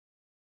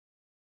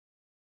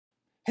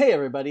Hey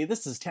everybody,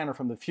 this is Tanner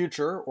from the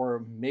future,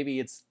 or maybe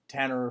it's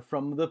Tanner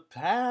from the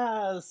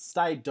past.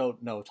 I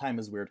don't know. Time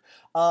is weird.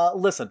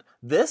 Listen,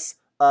 this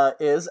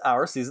is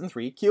our season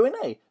 3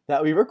 Q&A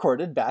that we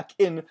recorded back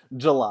in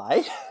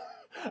July.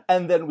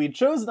 And then we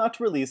chose not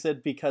to release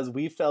it because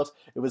we felt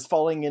it was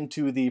falling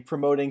into the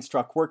promoting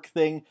struck work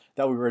thing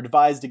that we were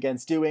advised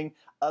against doing.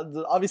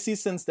 Obviously,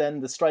 since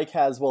then, the strike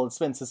it's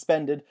been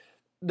suspended.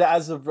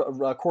 As of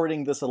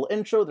recording this little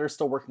intro, they're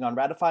still working on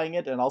ratifying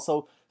it, and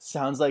also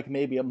sounds like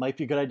maybe it might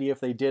be a good idea if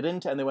they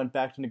didn't, and they went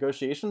back to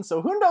negotiations.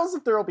 So who knows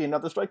if there will be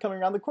another strike coming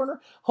around the corner.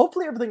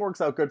 Hopefully everything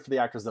works out good for the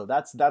actors, though.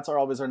 That's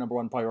always our number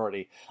one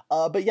priority.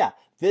 But yeah,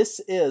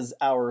 this is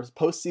our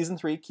post-season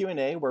 3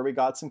 Q&A, where we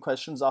got some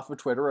questions off of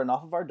Twitter and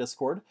off of our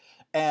Discord,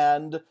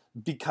 and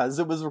because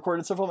it was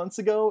recorded several months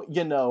ago,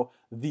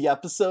 the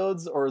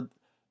episodes or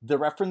the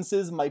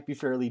references might be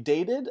fairly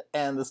dated,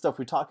 and the stuff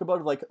we talk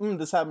about, like,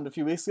 this happened a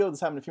few weeks ago,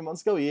 this happened a few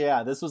months ago,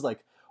 yeah, this was,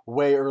 like,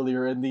 way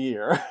earlier in the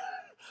year.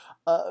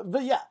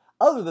 But yeah,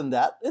 other than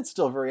that, it's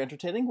still very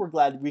entertaining. We're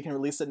glad we can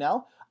release it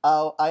now.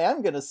 I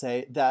am going to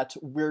say that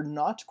we're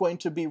not going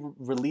to be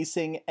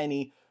releasing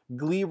any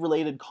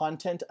Glee-related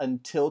content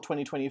until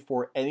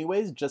 2024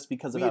 anyways, just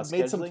because of we had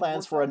made some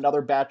plans for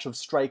another batch of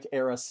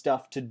strike-era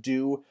stuff to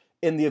do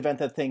in the event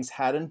that things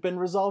hadn't been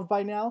resolved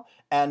by now,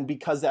 and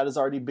because that has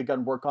already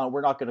begun work on, we're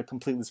not going to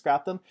completely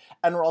scrap them.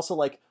 And we're also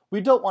like,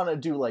 we don't want to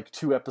do like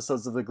 2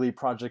 episodes of the Glee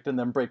project and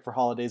then break for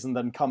holidays and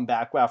then come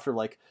back after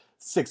like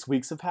 6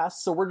 weeks have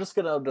passed. So we're just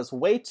going to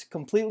wait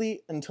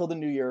completely until the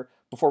new year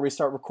before we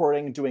start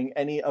recording, doing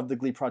any of the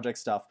Glee project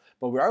stuff.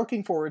 But we are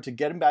looking forward to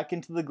getting back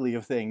into the Glee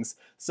of things.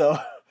 So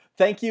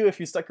thank you if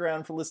you stuck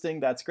around for listening.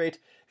 That's great.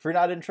 If you're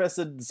not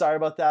interested, sorry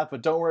about that,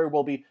 but don't worry,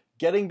 we'll be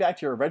getting back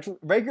to your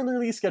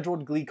regularly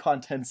scheduled Glee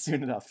content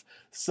soon enough.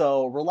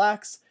 So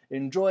relax,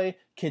 enjoy,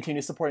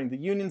 continue supporting the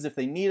unions if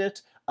they need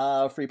it,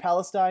 Free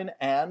Palestine,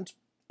 and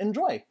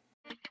enjoy.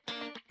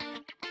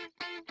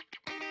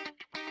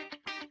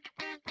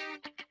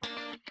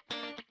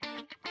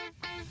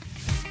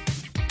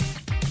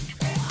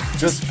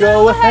 Just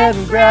go ahead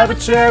and grab a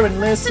chair and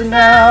listen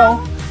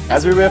now.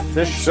 As we riff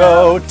the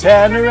show,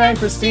 Tanner and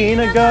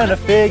Christina gonna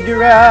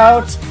figure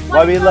out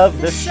why we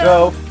love this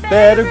show.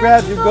 Better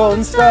grab your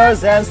golden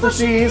stars and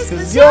slushies,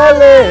 'cause you're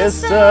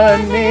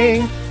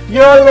listening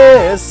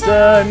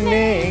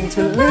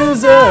to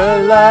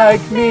Loser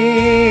Like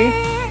Me.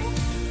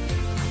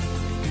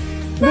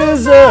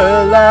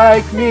 Loser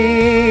Like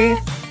Me.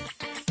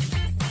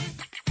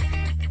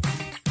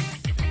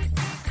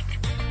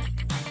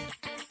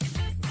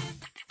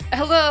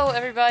 Hello,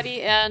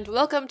 everybody, and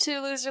welcome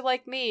to Loser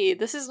Like Me.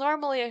 This is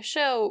normally a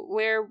show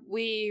where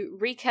we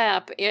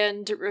recap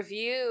and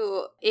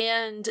review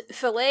and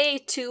fillet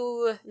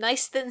to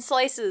nice thin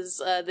slices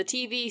the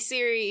TV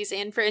series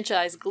and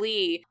franchise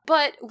Glee.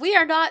 But we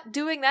are not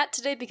doing that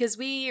today because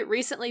we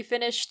recently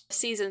finished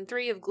season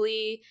 3 of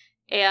Glee,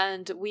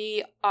 and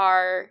we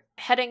are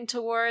heading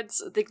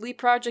towards the Glee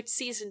Project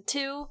season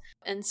 2,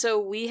 and so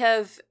we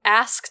have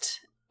asked,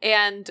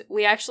 and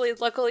we actually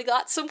luckily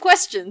got some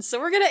questions, so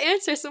we're gonna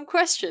answer some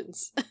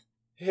questions.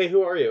 Hey,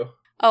 who are you?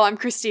 Oh, I'm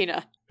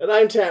Christina. And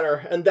I'm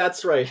Tanner, and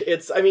that's right.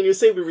 You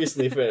say we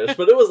recently finished,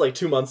 but it was like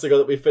 2 months ago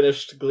that we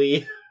finished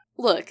Glee.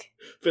 Look.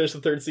 Finished the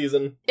 3rd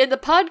season. In the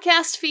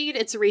podcast feed,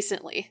 it's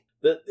recently.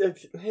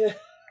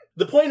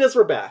 The point is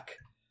we're back.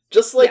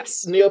 Just like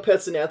Yes.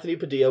 Neopets and Anthony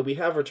Padilla, we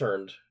have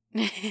returned.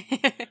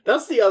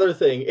 That's the other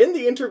thing. In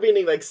the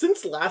intervening,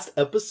 since last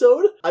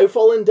episode, I've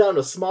fallen down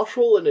a Smosh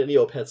hole and a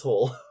Neopets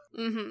hole.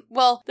 Mm-hmm.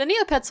 Well, the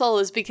Neopets hole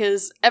is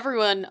because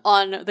everyone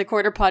on the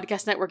Quarter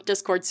Podcast Network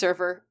Discord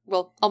server,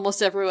 well,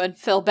 almost everyone,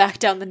 fell back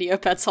down the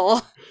Neopets hole.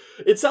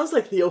 It sounds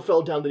like Theo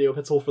fell down the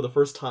Neopets hole for the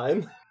first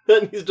time,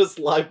 and he's just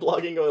live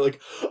blogging going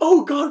like,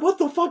 oh god, what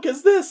the fuck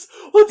is this?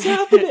 What's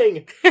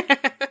happening?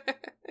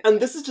 And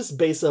this is just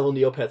base level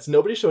Neopets.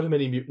 Nobody showed him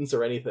any mutants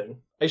or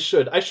anything. I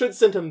should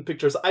send him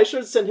pictures. I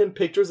should send him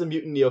pictures of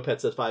mutant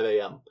Neopets at 5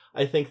 a.m.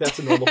 I think that's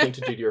a normal thing to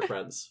do to your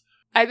friends.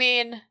 I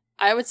mean,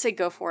 I would say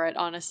go for it,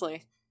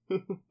 honestly.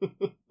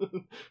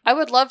 I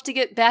would love to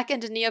get back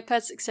into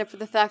Neopets, except for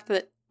the fact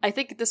that I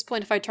think at this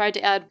point, if I tried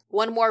to add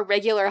one more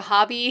regular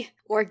hobby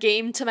or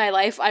game to my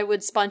life, I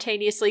would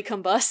spontaneously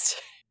combust.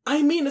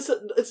 I mean,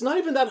 it's not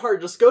even that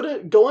hard. Just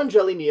go on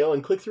Jelly Neo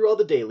and click through all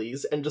the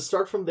dailies and just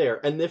start from there.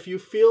 And if you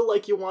feel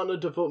like you want to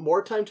devote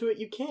more time to it,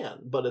 you can.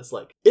 But it's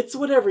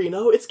whatever,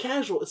 it's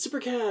casual. It's super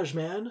cash,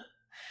 man.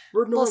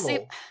 We're normal. Well,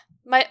 see,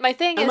 my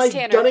thing Am is, I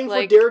Tanner, gunning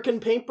for Derek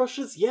and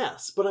paintbrushes?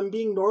 Yes, but I'm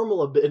being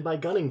normal a bit in my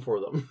gunning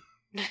for them.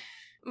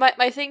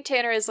 My thing,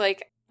 Tanner, is I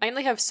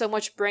only have so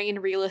much brain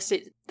real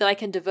estate that I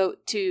can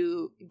devote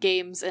to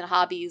games and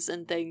hobbies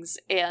and things,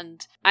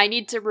 and I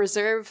need to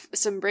reserve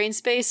some brain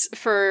space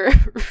for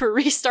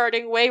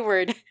restarting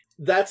Wayward.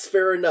 That's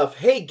fair enough.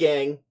 Hey,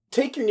 gang,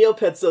 take your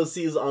Neopets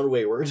OCs on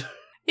Wayward.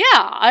 Yeah,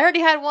 I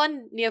already had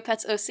one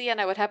Neopets OC, and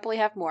I would happily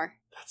have more.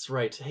 That's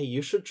right. Hey,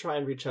 you should try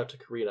and reach out to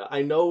Karina.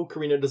 I know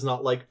Karina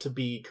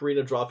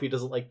Drawfee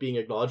doesn't like being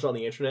acknowledged on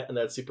the internet, and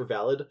that's super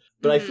valid.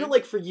 But I feel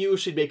like for you,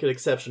 she'd make an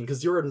exception,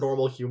 because you're a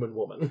normal human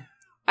woman.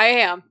 I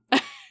am.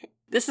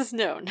 This is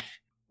known.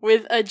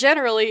 With a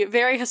generally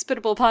very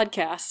hospitable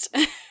podcast.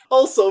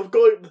 Also,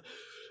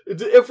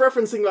 if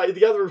referencing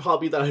the other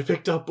hobby that I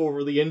picked up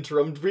over the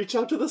interim, reach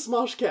out to the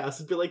Smoshcast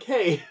and be like,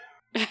 hey,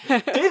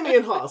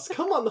 Damien Haas,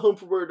 come on the Home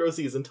for Weirdo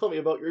season, tell me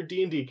about your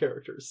D&D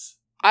characters.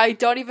 I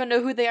don't even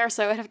know who they are,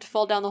 so I would have to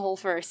fall down the hole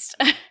first.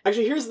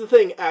 Actually, here's the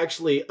thing,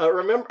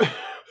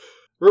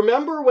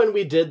 remember when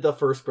we did the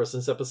first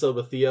Christmas episode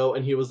with Theo,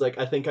 and he was like,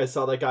 I think I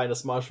saw that guy in a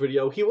Smosh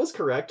video? He was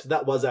correct,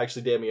 that was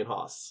actually Damien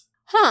Haas.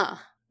 Huh.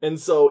 And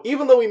so,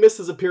 even though we missed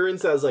his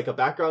appearance as, like, a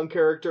background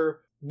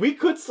character, we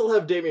could still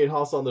have Damien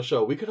Haas on the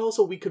show. We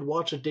could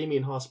watch a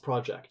Damien Haas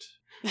project.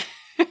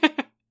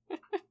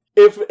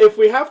 If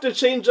we have to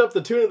change up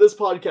the tune of this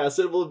podcast,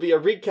 it will be a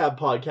recap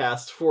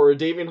podcast for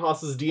Damien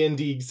Haas's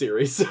D&D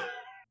series.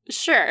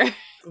 Sure.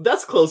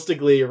 That's close to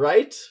Glee,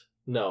 right?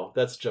 No,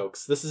 that's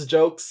jokes. This is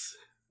jokes.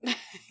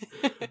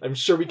 I'm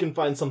sure we can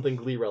find something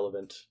Glee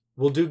relevant.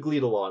 We'll do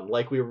Gleedalon,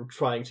 like we were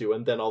trying to,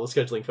 and then all the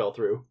scheduling fell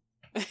through.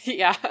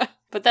 Yeah,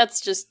 but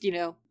that's just,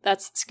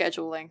 that's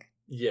scheduling.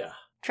 Yeah.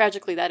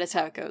 Tragically, that is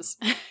how it goes.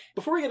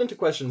 Before we get into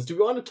questions, do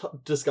we want to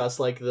discuss,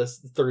 like, this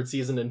third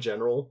season in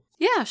general?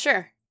 Yeah,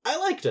 sure. I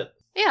liked it.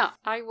 Yeah,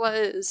 I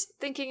was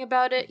thinking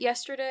about it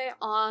yesterday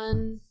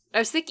I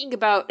was thinking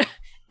about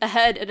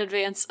ahead in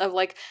advance of,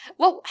 like,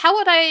 well, how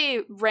would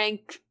I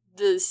rank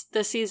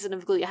the season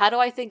of Glee? How do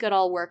I think it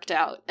all worked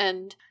out?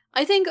 And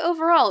I think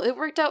overall it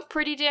worked out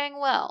pretty dang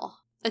well.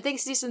 I think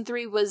season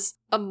 3 was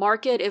a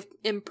marked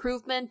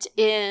improvement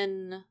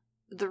in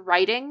the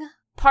writing,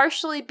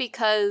 partially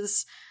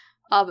because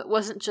it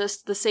wasn't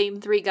just the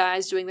same 3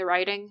 guys doing the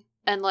writing.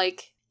 And,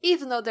 like,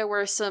 even though there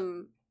were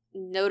some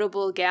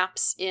notable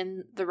gaps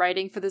in the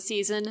writing for the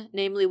season,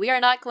 namely, we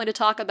are not going to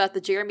talk about the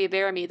Jeremy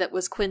Bearimy that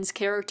was Quinn's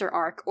character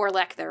arc, or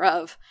lack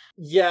thereof.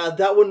 Yeah,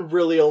 that one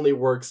really only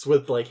works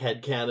with, like,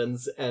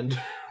 headcanons and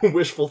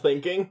wishful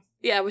thinking.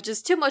 Yeah, which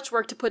is too much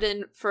work to put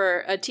in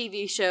for a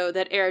TV show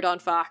that aired on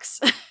Fox.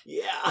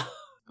 Yeah.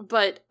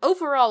 But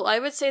overall, I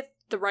would say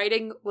the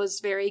writing was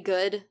very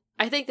good.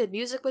 I think the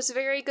music was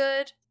very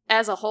good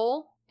as a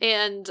whole.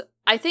 And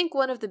I think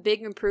one of the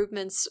big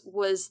improvements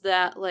was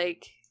that,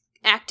 like,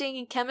 acting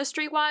and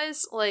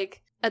chemistry-wise,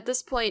 like, at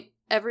this point,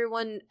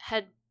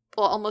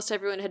 almost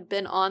everyone had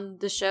been on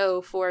the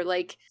show for,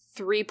 like,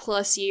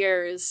 3+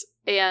 years,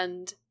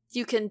 and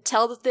you can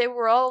tell that they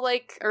were all,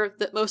 like, or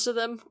that most of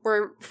them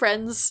were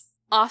friends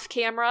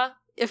off-camera,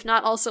 if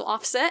not also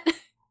off-set.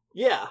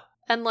 Yeah.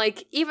 And,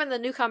 like, even the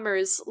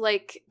newcomers,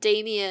 like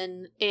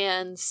Damien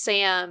and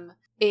Sam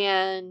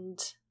and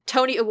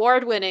Tony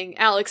Award-winning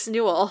Alex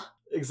Newell.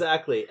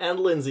 Exactly. And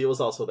Lindsay was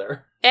also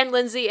there. And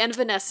Lindsay and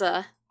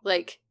Vanessa.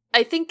 Like,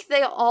 I think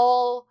they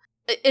all,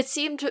 it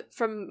seemed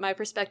from my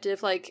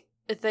perspective, like,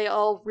 they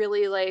all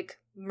really, like,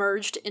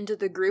 merged into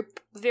the group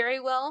very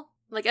well.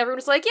 Like, everyone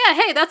was like, yeah,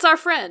 hey, that's our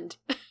friend.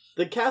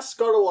 The cast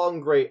got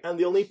along great, and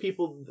the only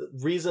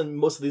reason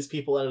most of these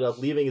people ended up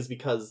leaving is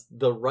because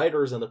the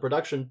writers and the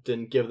production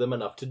didn't give them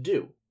enough to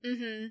do.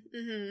 Mm-hmm,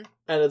 mm-hmm.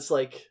 And it's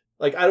like,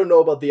 I don't know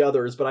about the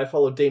others, but I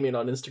follow Damien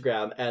on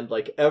Instagram, and,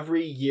 like,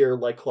 every year,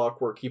 like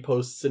clockwork, he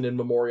posts an in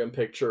memoriam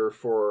picture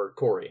for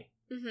Corey.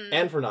 Mm-hmm.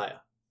 And for Naya.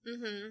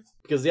 Mm-hmm.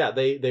 Because, yeah,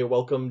 they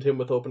welcomed him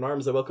with open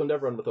arms. They welcomed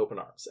everyone with open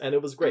arms. And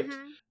it was great.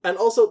 Mm-hmm. And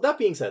also, that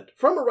being said,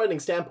 from a writing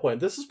standpoint,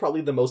 this is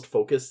probably the most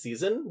focused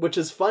season, which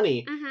is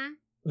funny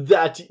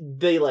that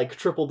they, like,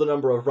 tripled the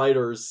number of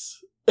writers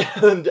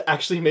and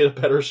actually made a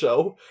better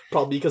show.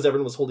 Probably because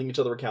everyone was holding each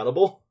other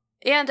accountable.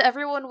 And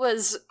everyone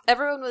was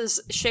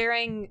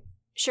sharing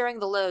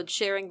the load,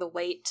 sharing the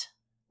weight.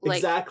 Like,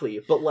 exactly.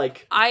 But,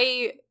 like,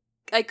 I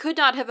could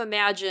not have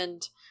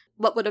imagined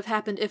what would have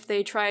happened if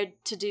they tried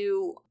to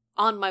do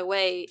On My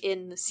Way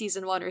in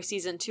season 1 or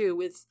season 2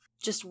 with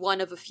just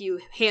one of a few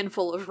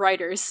handful of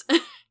writers.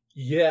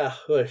 Yeah.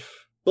 But,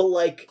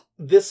 like,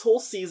 this whole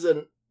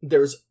season,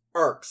 there's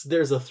arcs.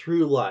 There's a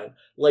through line.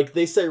 Like,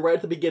 they say right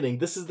at the beginning,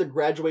 this is the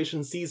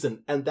graduation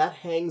season, and that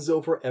hangs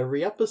over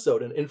every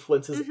episode and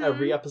influences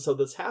every episode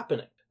that's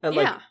happening. And,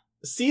 like,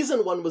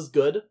 season 1 was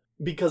good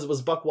because it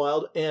was buck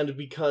wild and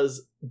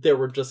because they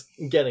were just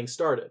getting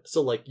started.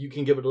 So, like, you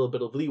can give it a little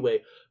bit of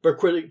leeway. But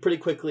pretty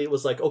quickly, it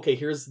was like, okay,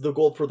 here's the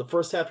goal for the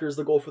first half, here's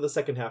the goal for the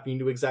second half, and you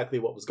knew exactly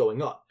what was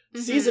going on.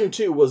 Mm-hmm. Season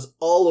 2 was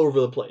all over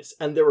the place,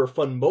 and there were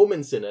fun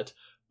moments in it,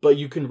 but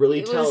you can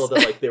really tell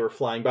that, like, they were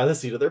flying by the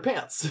seat of their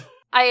pants.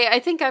 I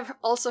think I've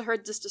also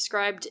heard this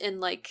described in,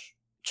 like,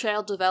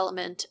 child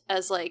development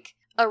as, like,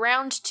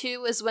 around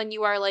 2 is when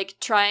you are, like,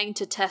 trying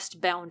to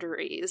test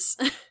boundaries.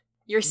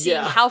 You're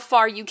seeing how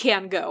far you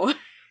can go.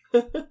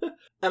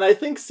 And I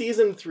think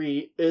season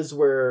 3 is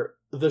where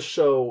the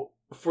show,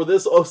 for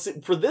this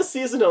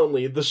season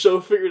only, the show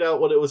figured out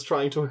what it was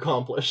trying to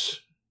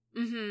accomplish.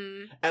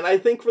 Mm-hmm. And I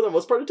think for the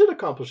most part it did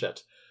accomplish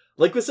it.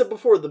 Like we said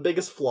before, the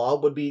biggest flaw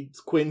would be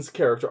Quinn's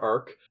character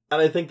arc.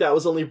 And I think that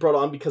was only brought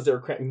on because they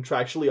were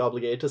contractually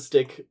obligated to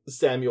stick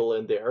Samuel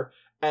in there.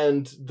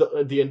 And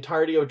the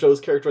entirety of Joe's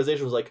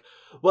characterization was like,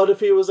 what if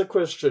he was a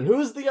Christian?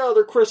 Who's the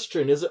other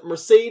Christian? Is it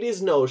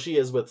Mercedes? No, she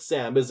is with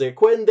Sam. Is it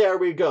Quinn? There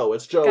we go.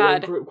 It's Joe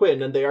and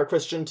Quinn, and they are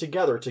Christian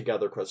together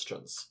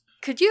Christians.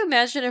 Could you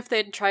imagine if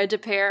they'd tried to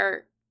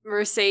pair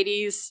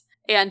Mercedes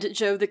and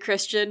Joe the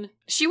Christian?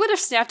 She would have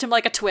snapped him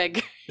like a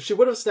twig. She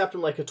would have snapped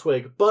him like a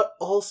twig, but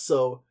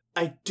also,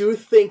 I do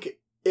think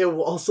it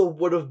also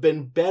would have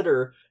been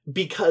better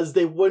because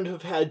they wouldn't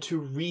have had to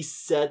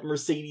reset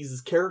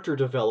Mercedes' character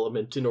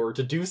development in order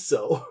to do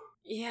so.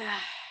 Yeah.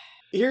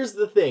 Here's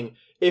the thing.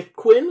 If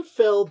Quinn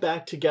fell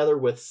back together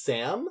with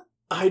Sam,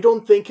 I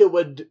don't think it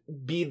would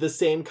be the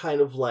same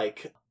kind of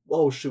like,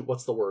 oh shoot,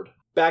 what's the word?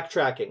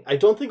 Backtracking. I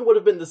don't think it would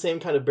have been the same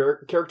kind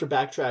of character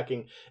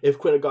backtracking if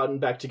Quinn had gotten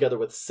back together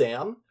with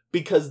Sam,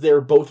 because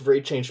they're both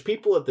very changed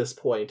people at this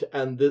point,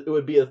 and it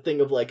would be a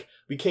thing of like,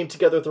 we came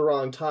together at the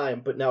wrong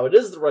time, but now it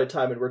is the right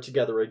time and we're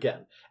together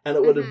again. And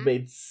it would have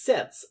made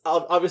sense.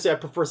 Obviously, I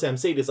prefer Sam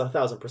Sadie's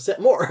 1,000%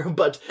 more,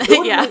 but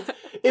Yeah.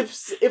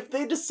 if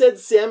they just said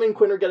Sam and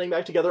Quinn are getting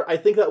back together, I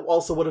think that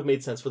also would have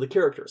made sense for the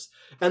characters.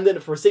 And then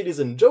if Mercedes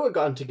and Joe had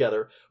gotten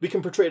together, we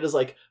can portray it as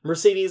like,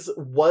 Mercedes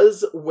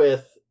was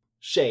with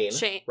Shane,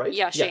 right?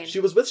 Yeah, Shane. Yeah,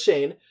 she was with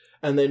Shane,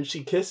 and then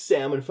she kissed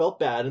Sam and felt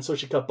bad, and so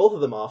she cut both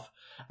of them off.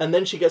 And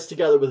then she gets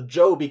together with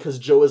Joe because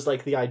Joe is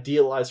like the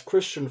idealized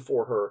Christian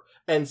for her.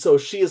 And so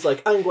she is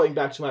like, I'm going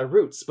back to my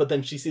roots. But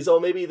then she sees, oh,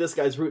 maybe this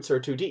guy's roots are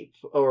too deep.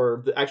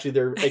 Or actually,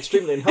 they're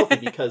extremely unhealthy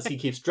because he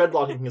keeps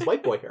dreadlocking his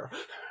white boy hair.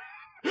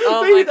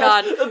 Oh my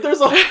god.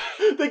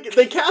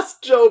 They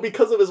cast Joe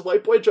because of his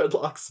white boy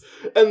dreadlocks.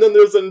 And then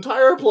there's an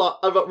entire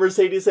plot about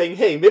Mercedes saying,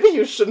 hey, maybe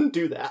you shouldn't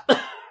do that.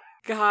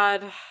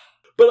 God.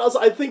 But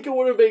also, I think it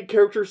would have made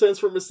character sense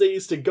for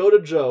Mercedes to go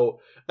to Joe,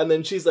 and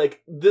then she's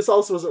like, this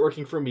also isn't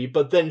working for me,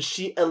 but then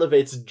she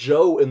elevates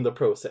Joe in the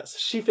process.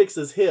 She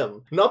fixes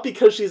him. Not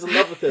because she's in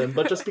love with him,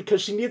 but just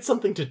because she needs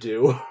something to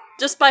do.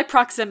 Just by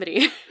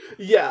proximity.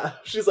 Yeah.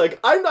 She's like,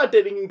 I'm not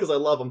dating him because I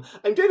love him.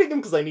 I'm dating him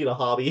because I need a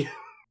hobby.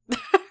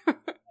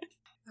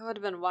 That would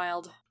have been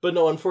wild. But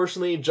no,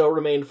 unfortunately, Joe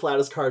remained flat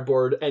as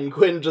cardboard, and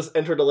Quinn just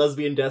entered a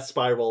lesbian death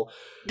spiral.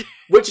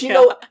 Which, you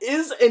know,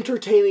 is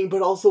entertaining,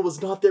 but also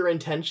was not their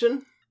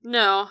intention.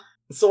 No.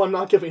 So I'm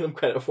not giving them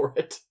credit for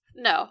it.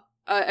 No.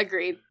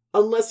 Agreed.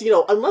 Unless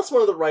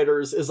one of the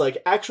writers is like,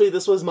 actually,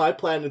 this was my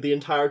plan the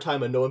entire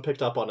time and no one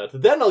picked up on it,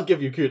 then I'll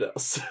give you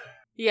kudos.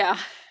 Yeah.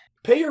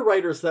 Pay your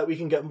writers so that we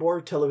can get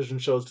more television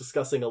shows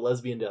discussing a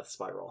lesbian death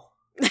spiral.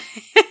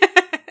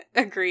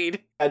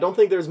 Agreed. I don't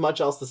think there's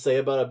much else to say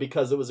about it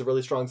because it was a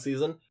really strong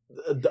season.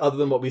 Other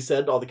than what we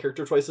said, all the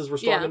character choices were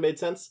strong and made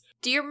sense.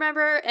 Do you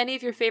remember any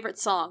of your favorite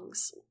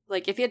songs?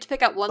 Like, if you had to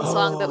pick out one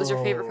song that was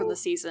your favorite from the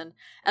season.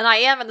 And I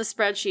am in the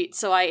spreadsheet,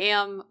 so I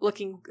am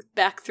looking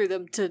back through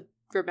them to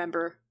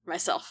remember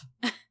myself.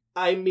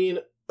 I mean,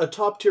 a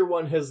top tier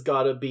one has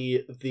gotta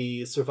be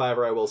the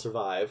Survivor I Will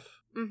Survive.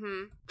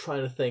 Mm-hmm.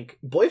 Trying to think.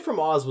 Boy from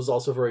Oz was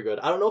also very good.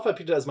 I don't know if I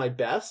picked it as my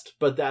best,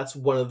 but that's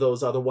one of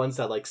those other ones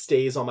that like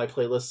stays on my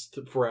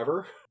playlist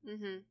forever.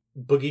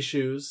 Mm-hmm. Boogie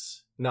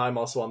Shoes. Now I'm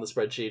also on the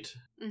spreadsheet.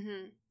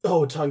 Mm-hmm.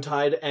 Oh,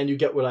 Tongue-Tied and You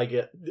Get What I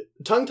Get.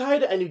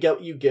 Tongue-Tied and You Get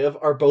What You Give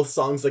are both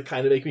songs that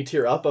kind of make me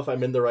tear up if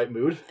I'm in the right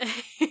mood.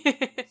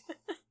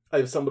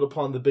 I've stumbled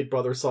upon the Big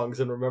Brother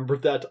songs and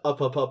remembered that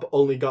Up Up Up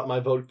only got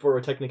my vote for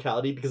a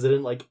technicality because I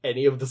didn't like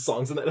any of the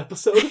songs in that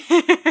episode.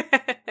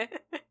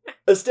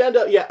 A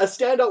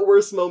standout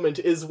worst moment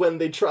is when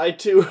they tried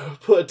to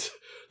do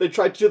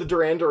the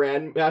Duran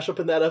Duran mashup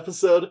in that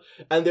episode,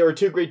 and there were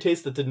two great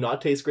tastes that did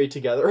not taste great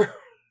together.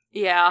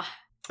 Yeah.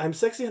 I'm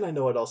Sexy and I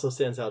Know It also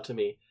stands out to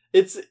me.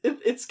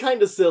 It's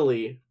kind of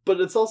silly, but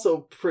it's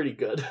also pretty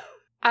good.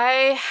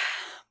 I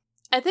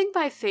think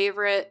my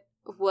favorite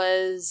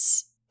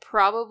was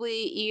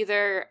probably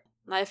either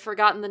I've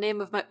forgotten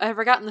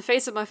the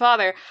face of my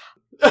father.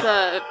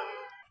 The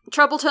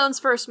Trouble Tones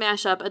first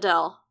mashup,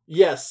 Adele.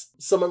 Yes,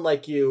 Someone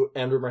Like You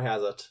and Rumor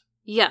Has It.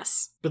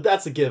 Yes. But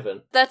that's a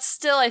given. That's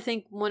still, I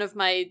think, one of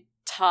my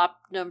top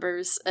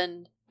numbers,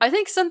 and I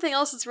think something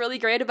else that's really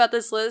great about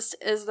this list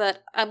is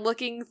that I'm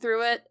looking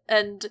through it,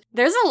 and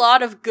there's a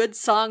lot of good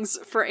songs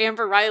for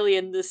Amber Riley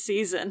in this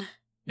season.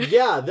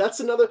 Yeah,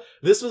 that's another...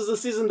 This was the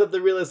season that they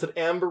realized that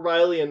Amber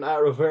Riley and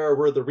Naya Rivera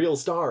were the real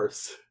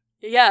stars.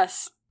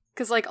 Yes.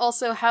 Because, like,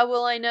 also, How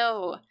Will I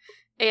Know?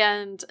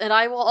 And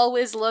I Will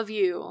Always Love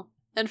You.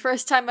 And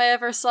First Time I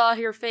Ever Saw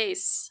Your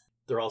Face.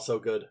 They're all so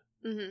good.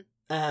 Mm-hmm.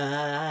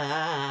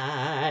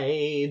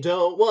 I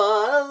don't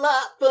want a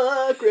lot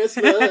for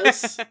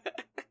Christmas.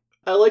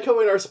 I like how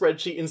in our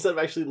spreadsheet, instead of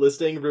actually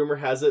listing Rumor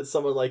Has It,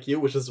 Someone Like You,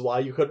 which is why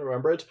you couldn't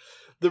remember it,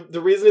 the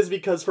reason is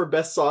because for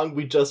Best Song,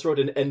 we just wrote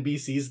in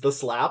NBC's The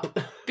Slap.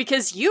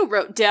 Because you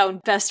wrote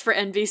down Best for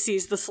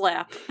NBC's The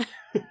Slap.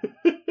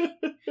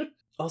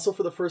 Also,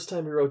 for the first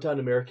time, we wrote down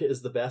America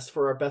is the Best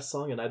for our Best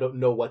Song, and I don't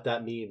know what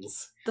that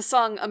means. The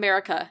song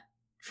America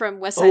from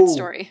West Side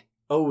Story.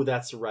 Oh,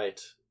 that's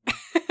right.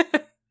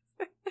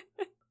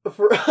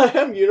 For I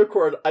Am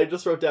Unicorn, I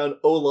just wrote down,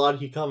 oh Lord,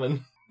 he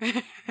coming.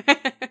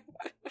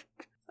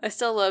 I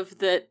still love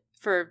that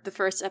for the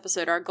first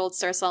episode, our Gold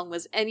Star song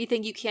was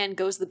Anything You Can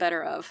Goes the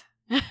Better Of.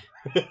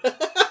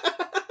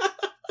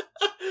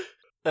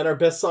 And our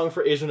best song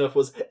for Asian Enough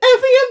was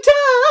Every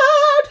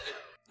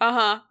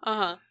I'm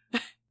Dead!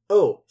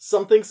 Oh,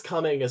 Something's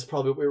Coming is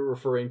probably what we were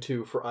referring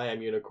to for I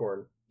Am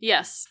Unicorn.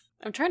 Yes.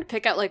 I'm trying to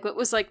pick out, like, what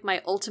was, like,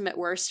 my ultimate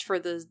worst for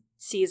the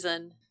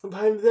season.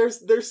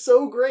 They're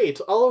so great.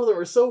 All of them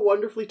are so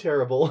wonderfully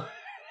terrible.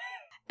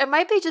 It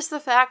might be just the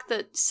fact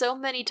that so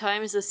many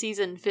times this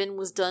season Finn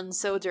was done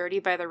so dirty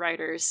by the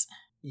writers.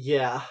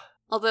 Yeah.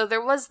 Although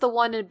there was the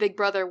one in Big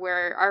Brother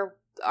where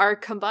our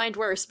combined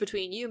worst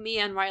between you, me,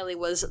 and Riley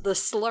was the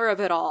slur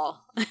of it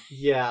all.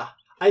 Yeah.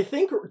 I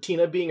think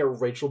Tina being a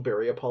Rachel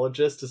Berry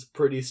apologist is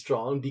pretty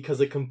strong because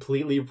it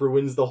completely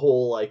ruins the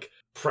whole, like,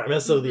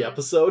 premise of the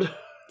episode.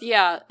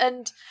 Yeah,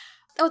 and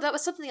that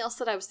was something else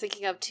that I was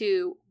thinking of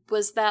too,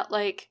 was that,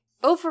 like,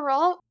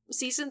 overall,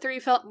 season 3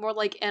 felt more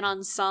like an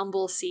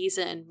ensemble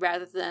season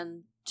rather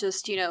than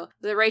just,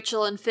 the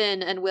Rachel and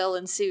Finn and Will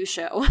and Sue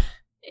show.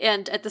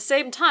 And at the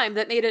same time,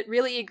 that made it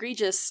really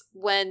egregious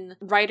when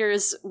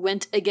writers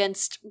went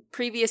against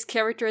previous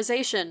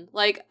characterization.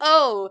 Like,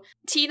 oh,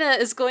 Tina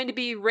is going to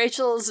be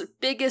Rachel's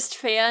biggest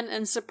fan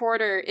and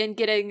supporter in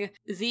getting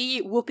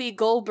the Whoopi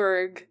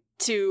Goldberg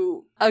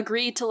to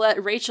agree to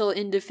let Rachel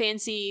into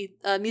fancy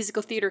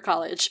musical theater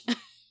college.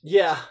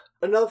 Yeah.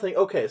 Another thing,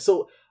 okay,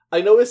 so I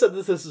know I said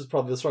that this is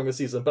probably the strongest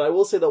season, but I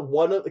will say that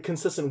one of the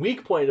consistent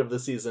weak point of the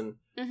season,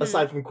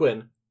 aside from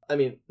Quinn, I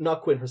mean,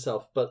 not Quinn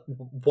herself, but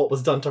what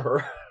was done to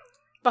her.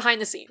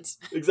 Behind the scenes.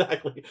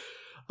 Exactly.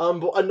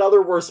 But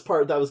another worst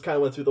part that was kind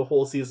of went through the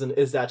whole season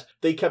is that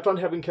they kept on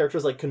having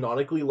characters, like,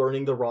 canonically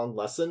learning the wrong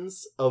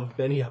lessons of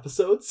many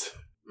episodes.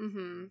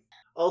 Mm-hmm.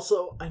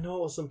 Also, I know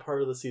it wasn't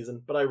part of the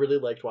season, but I really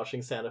liked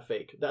watching Santa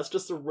Fake. That's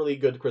just a really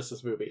good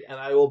Christmas movie, and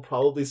I will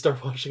probably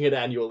start watching it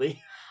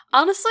annually.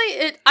 Honestly,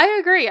 I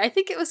agree. I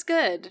think it was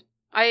good.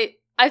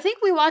 I think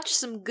we watched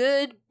some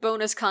good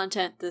bonus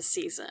content this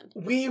season.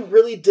 We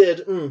really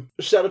did.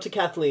 Shout out to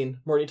Kathleen.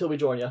 Morning till we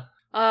join ya.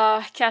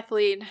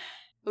 Kathleen.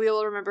 We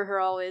will remember her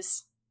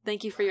always.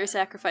 Thank you for your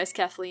sacrifice,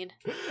 Kathleen.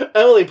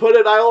 Emily, put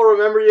it, I will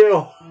remember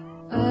you.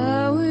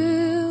 I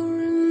will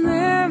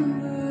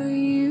remember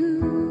you.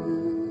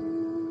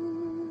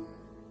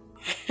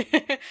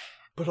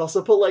 But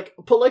also put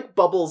like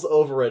bubbles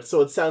over it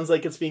so it sounds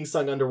like it's being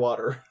sung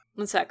underwater.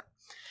 One sec.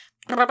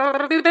 Emily,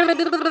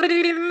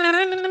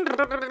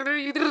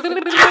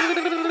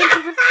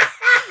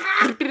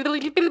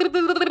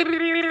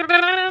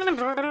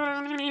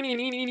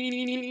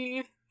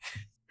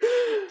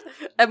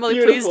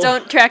 Beautiful.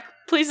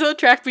 please don't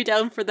track me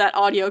down for that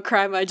audio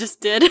crime I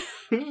just did.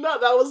 No,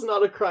 that was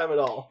not a crime at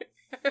all.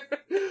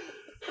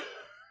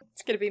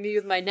 It's gonna be me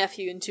with my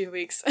nephew in 2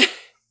 weeks.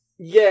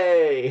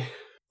 Yay!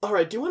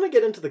 Alright, do you want to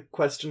get into the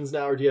questions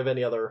now, or do you have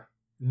any other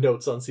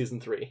notes on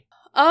season 3?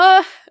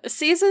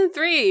 Season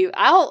 3,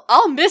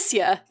 I'll miss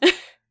ya.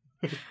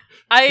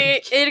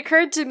 It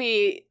occurred to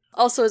me,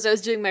 also as I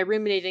was doing my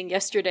ruminating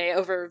yesterday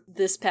over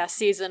this past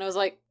season, I was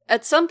like,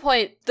 at some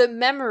point, the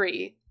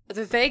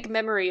vague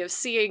memory of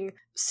seeing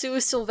Sue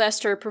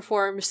Sylvester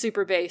perform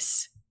Super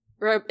Bass,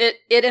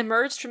 it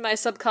emerged from my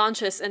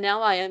subconscious, and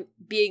now I am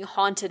being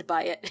haunted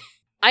by it.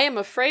 I am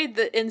afraid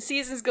that in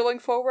seasons going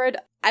forward,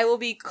 I will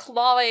be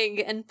clawing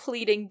and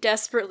pleading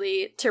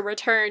desperately to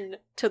return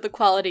to the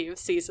quality of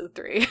season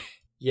 3.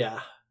 Yeah.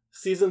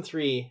 Season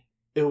 3,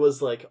 it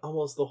was like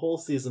almost the whole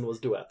season was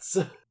duets.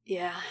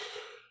 Yeah.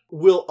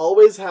 We'll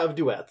always have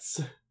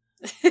duets.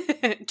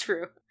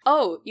 True.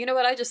 Oh, you know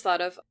what I just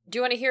thought of? Do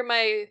you want to hear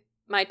my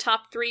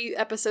top 3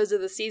 episodes of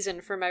the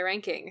season for my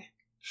ranking?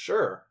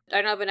 Sure.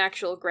 I don't have an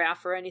actual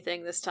graph or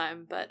anything this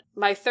time, but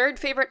my third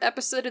favorite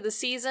episode of the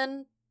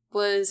season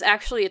was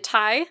actually a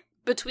tie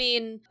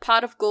between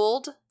Pot of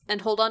Gold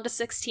and Hold On to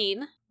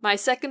 16. My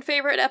second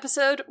favorite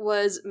episode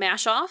was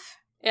Mash Off,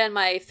 and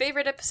my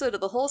favorite episode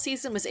of the whole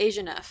season was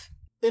Asian F.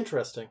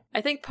 Interesting.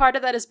 I think part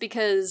of that is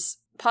because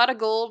Pot of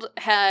Gold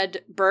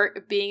had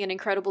Bert being an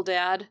incredible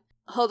dad.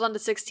 Hold On to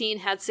 16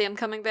 had Sam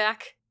coming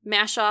back.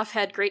 Mash Off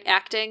had great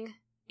acting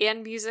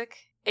and music.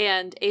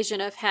 And Asian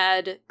F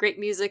had great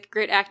music,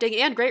 great acting,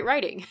 and great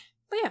writing.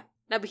 But yeah,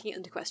 now we can get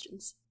into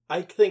questions.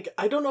 I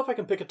don't know if I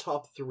can pick a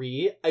top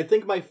 3. I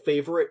think my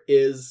favorite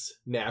is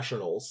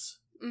Nationals.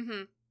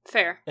 Mm-hmm.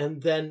 Fair.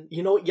 And then,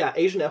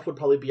 Asian F would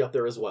probably be up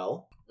there as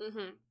well.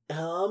 Mm-hmm.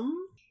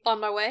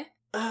 On My Way?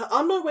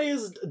 On My Way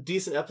is a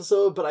decent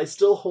episode, but I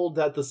still hold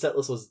that the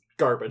setlist was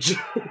garbage.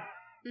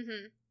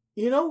 Mm-hmm.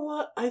 You know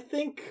what? I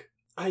think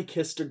I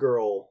Kissed a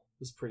Girl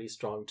was pretty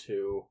strong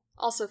too.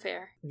 Also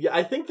fair. Yeah,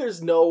 I think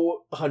there's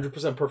no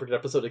 100% perfect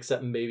episode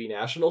except maybe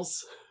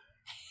Nationals.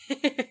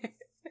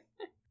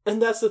 And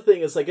that's the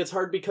thing, is like, it's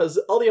hard because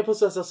all the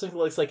episodes have something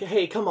like,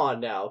 hey, come on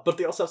now. But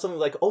they also have something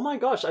like, oh my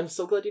gosh, I'm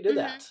so glad you did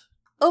that.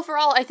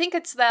 Overall, I think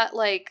it's that,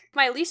 like,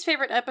 my least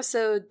favorite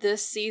episode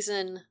this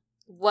season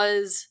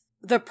was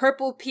The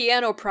Purple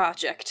Piano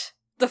Project,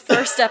 the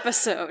first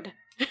episode.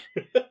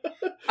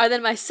 And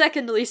then my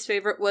second least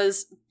favorite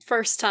was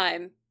First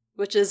Time,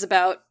 which is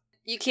about,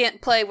 you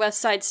can't play West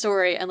Side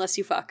Story unless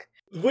you fuck.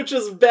 Which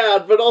is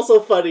bad, but also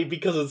funny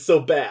because it's so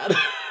bad.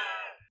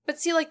 But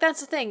see, like,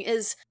 that's the thing,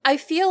 is I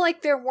feel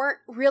like there weren't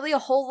really a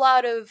whole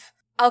lot of,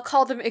 I'll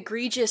call them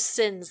egregious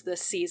sins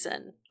this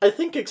season. I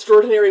think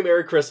Extraordinary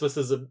Merry Christmas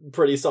is a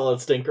pretty solid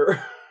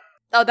stinker.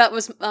 Oh, that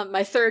was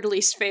my third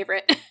least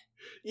favorite.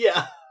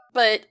 Yeah.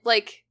 But,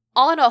 like,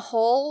 on a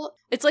whole,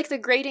 it's like the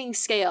grading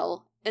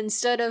scale.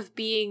 Instead of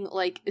being,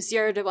 like,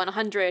 0 to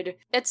 100,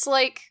 it's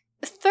like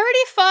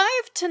 35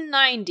 to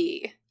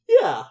 90.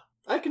 Yeah,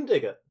 I can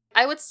dig it.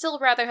 I would still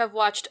rather have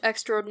watched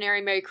Extraordinary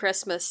Merry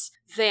Christmas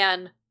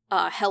than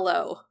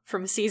Hello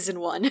from Season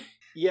 1.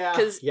 Yeah.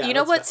 Because yeah, you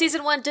know that's what valid.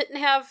 Season 1 didn't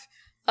have?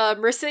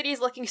 Mercedes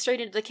looking straight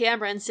into the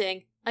camera and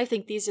saying, I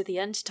think these are the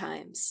end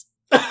times.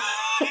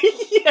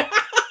 Yeah.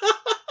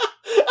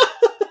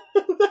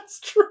 That's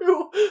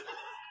true.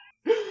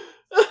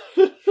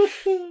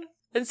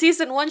 In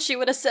Season 1, she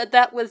would have said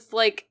that with,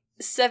 like,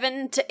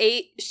 7 to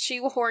 8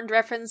 shoehorned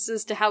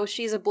references to how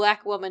she's a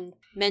black woman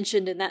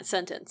mentioned in that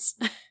sentence.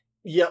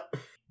 Yep.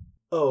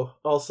 Oh,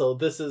 also,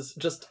 this is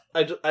just...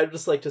 I'd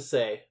just like to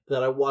say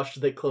that I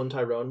watched They Clone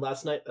Tyrone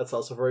last night. That's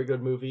also a very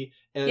good movie.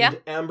 And Yeah.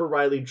 Amber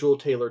Riley, Jewel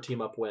Taylor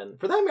team up win.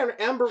 For that matter,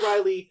 Amber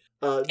Riley,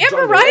 Amber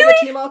John Riley? Boyega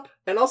team up,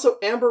 and also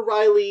Amber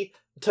Riley,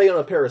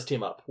 Tayona Paris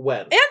team up.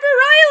 When? Amber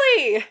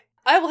Riley!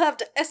 I will have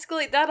to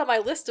escalate that on my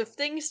list of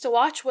things to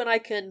watch when I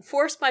can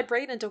force my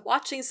brain into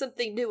watching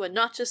something new and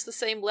not just the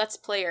same Let's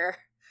Player.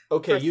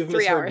 Okay, for you've 3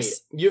 misheard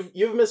hours. me.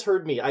 You've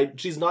misheard me.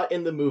 She's not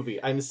in the movie.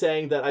 I'm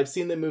saying that I've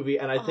seen the movie,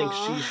 and I think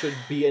Aw. she should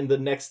be in the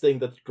next thing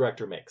that the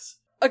director makes.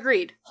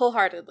 Agreed,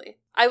 wholeheartedly.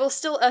 I will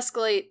still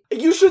escalate.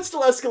 You should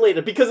still escalate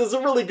it because it's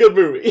a really good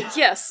movie.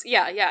 Yes,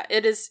 yeah.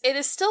 It is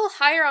still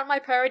higher on my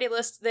priority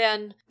list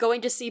than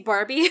going to see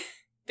Barbie,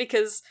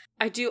 because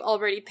I do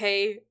already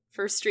pay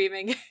for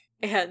streaming,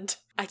 and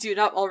I do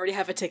not already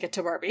have a ticket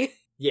to Barbie.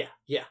 Yeah.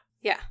 Yeah.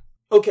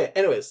 Okay.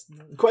 Anyways,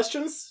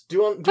 questions? Do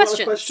you want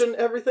to question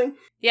everything?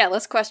 Yeah,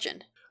 let's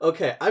question.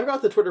 Okay, I've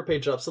got the Twitter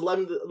page up, so let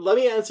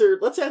me answer.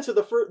 Let's answer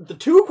the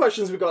two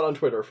questions we got on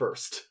Twitter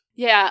first.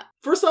 Yeah.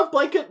 First off,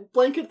 blanket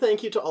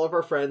thank you to all of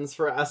our friends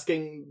for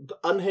asking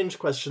unhinged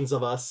questions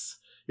of us.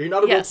 You're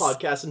not a Yes. real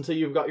podcast until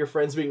you've got your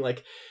friends being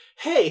like,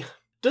 "Hey,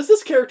 does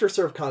this character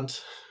serve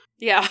cunt?"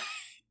 Yeah.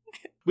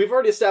 We've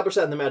already established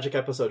that in the Magic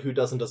episode, who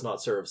does and does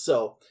not serve,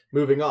 so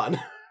moving on.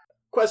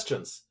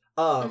 Questions.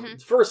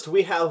 First,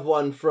 we have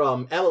one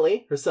from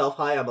Emily herself.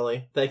 Hi,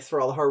 Emily. Thanks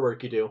for all the hard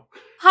work you do.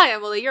 Hi,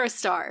 Emily, you're a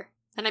star.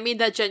 And I mean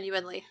that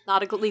genuinely,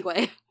 not a glee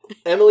way.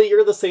 Emily,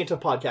 you're the saint of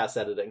podcast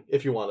editing,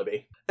 if you want to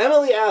be.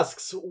 Emily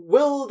asks,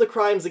 will the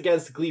crimes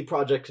against Glee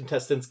Project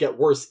contestants get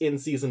worse in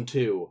Season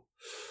 2?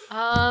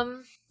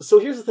 So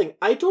here's the thing.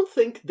 I don't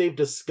think they've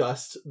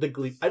discussed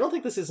I don't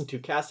think the Season 2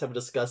 cast have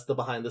discussed the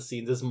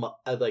behind-the-scenes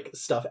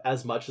stuff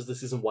as much as the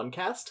Season 1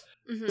 cast.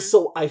 Mhm.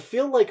 So I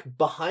feel like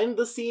behind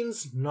the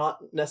scenes, not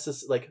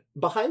necessarily...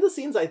 behind the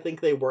scenes, I think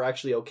they were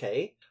actually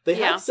okay. They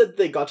Yeah. have said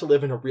they got to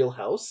live in a real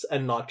house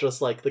and not just,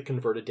 the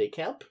converted day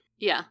camp.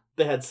 Yeah.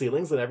 They had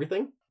ceilings and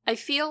everything. I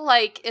feel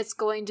like it's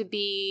going to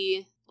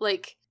be,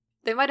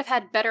 they might have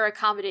had better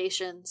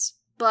accommodations,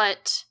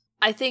 but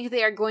I think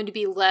they are going to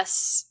be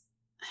less,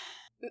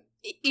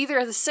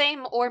 either the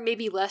same or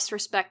maybe less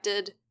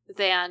respected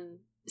than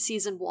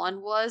Season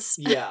 1 was.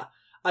 Yeah.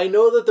 I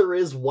know that there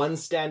is one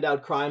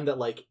standout crime that,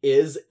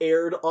 is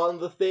aired on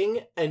the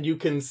thing, and you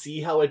can see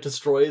how it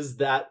destroys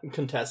that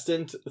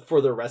contestant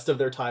for the rest of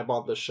their time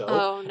on the show.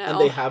 Oh, no. And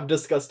they have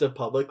discussed it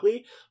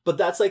publicly, but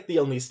that's, the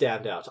only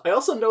standout. I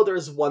also know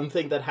there's one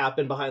thing that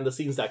happened behind the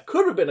scenes that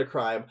could have been a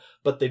crime,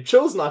 but they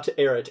chose not to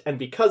air it, and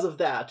because of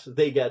that,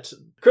 they get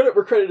credit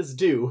where credit is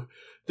due.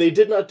 They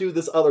did not do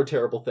this other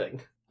terrible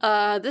thing.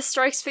 This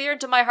strikes fear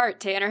into my heart,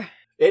 Tanner.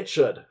 It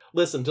should.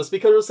 Listen, just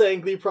because we're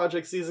saying Glee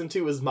Project Season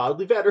 2 is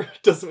mildly better,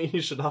 doesn't mean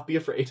you should not be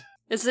afraid.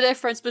 It's the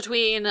difference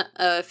between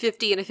a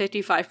 50 and a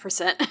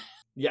 55%.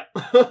 Yeah.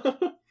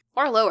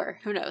 Or lower,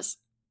 who knows.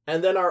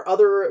 And then our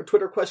other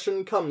Twitter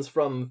question comes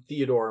from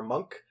Theodore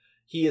Monk.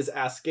 He is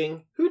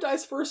asking, who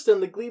dies first in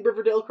the Glee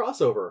Riverdale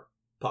crossover?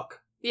 Puck.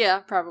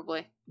 Yeah,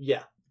 probably.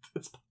 Yeah.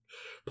 It's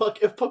Puck.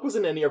 If Puck was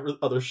in any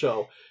other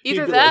show,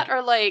 Either he'd be that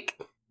or,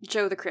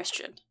 Joe the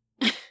Christian.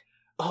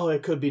 Oh,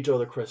 it could be Joe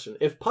the Christian.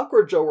 If Puck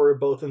or Joe were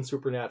both in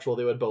Supernatural,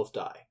 they would both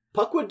die.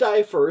 Puck would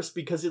die first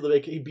because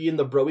he'd be in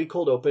the Broy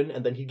cold open,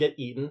 and then he'd get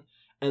eaten.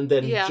 And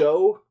then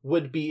Joe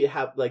would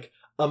have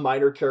a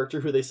minor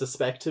character who they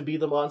suspect to be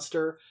the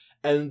monster,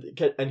 and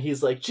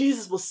he's like,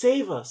 Jesus will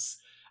save us.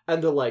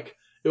 And they're like,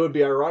 it would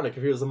be ironic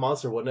if he was the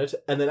monster, wouldn't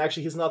it? And then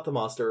actually he's not the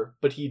monster,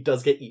 but he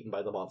does get eaten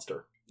by the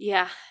monster.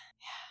 Yeah.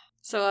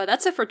 So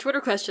that's it for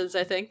Twitter questions,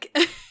 I think.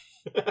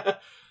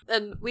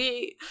 And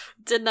we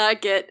did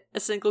not get a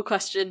single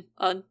question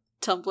on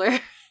Tumblr.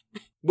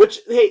 Which,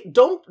 hey,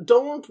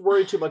 don't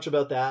worry too much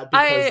about that,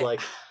 because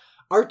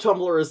our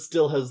Tumblr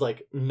still has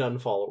none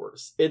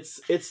followers.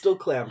 It's still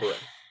clambering.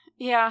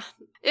 Yeah,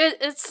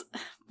 it's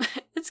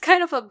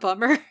kind of a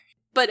bummer,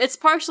 but it's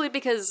partially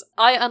because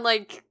I,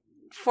 unlike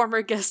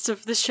former guest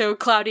of the show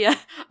Claudia,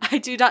 I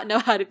do not know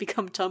how to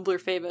become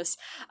Tumblr famous.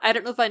 I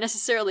don't know if I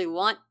necessarily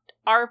want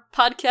our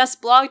podcast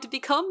blog to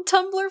become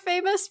Tumblr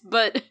famous,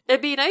 but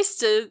it'd be nice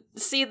to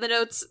see the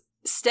notes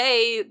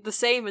stay the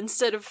same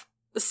instead of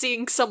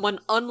seeing someone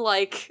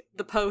unlike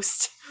the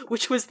post,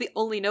 which was the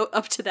only note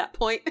up to that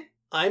point.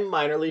 I'm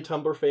minorly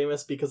Tumblr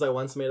famous because I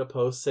once made a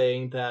post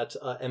saying that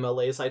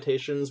MLA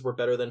citations were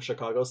better than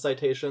Chicago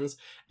citations,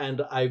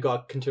 and I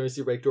got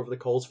continuously raked over the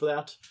coals for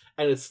that,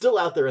 and it's still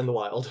out there in the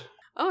wild.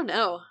 Oh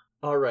no.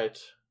 Alright.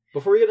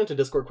 Before we get into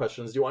Discord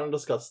questions, do you want to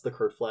discuss the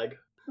Kurt flag?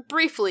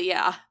 Briefly,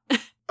 yeah.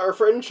 Our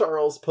friend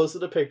Charles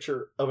posted a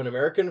picture of an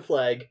American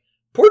flag,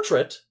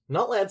 portrait,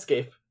 not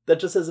landscape, that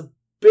just has a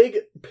big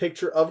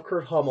picture of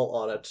Kurt Hummel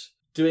on it,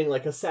 doing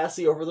like a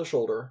sassy over the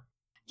shoulder.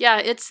 Yeah,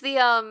 it's the,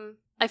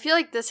 I feel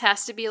like this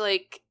has to be,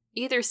 like,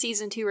 either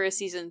season 2 or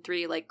season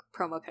 3, like,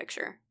 promo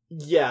picture.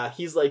 Yeah,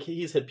 he's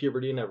hit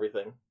puberty and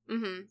everything.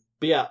 Mm-hmm.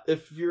 But yeah,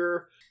 if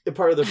you're a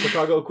part of the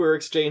Chicago Queer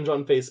Exchange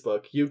on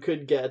Facebook, you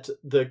could get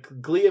the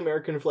Glee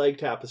American flag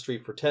tapestry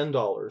for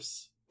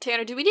 $10.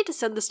 Tanner, do we need to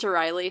send this to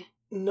Riley?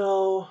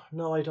 No,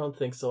 I don't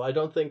think so. I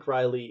don't think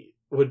Riley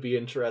would be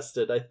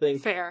interested.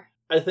 Fair.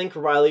 I think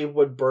Riley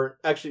would burn...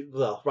 Actually,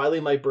 well, Riley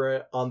might burn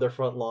it on their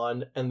front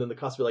lawn, and then the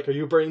cops would be like, are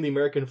you burning the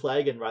American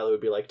flag? And Riley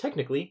would be like,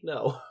 technically,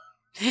 no.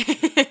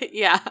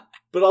 Yeah.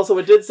 But also,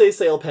 it did say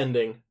sale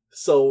pending,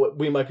 so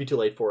we might be too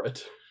late for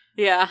it.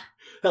 Yeah.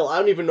 Hell, I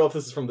don't even know if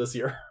this is from this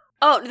year.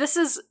 Oh, this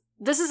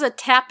is a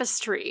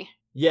tapestry.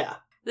 Yeah.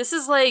 This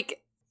is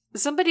like,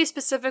 somebody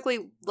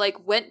specifically,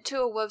 like, went to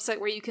a website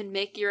where you can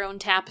make your own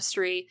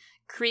tapestry,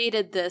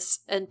 created this,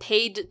 and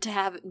paid to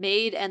have it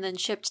made and then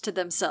shipped to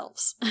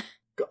themselves.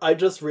 I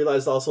just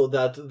realized also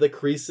that the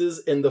creases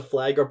in the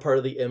flag are part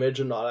of the image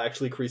and not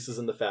actually creases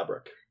in the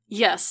fabric.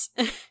 Yes.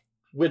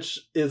 Which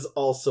is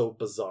also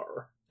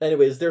bizarre.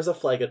 Anyways, there's a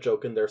flag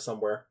joke in there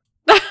somewhere.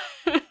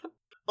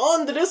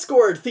 On the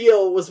Discord,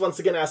 Theo was once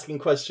again asking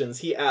questions.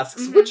 He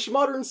asks, which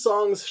modern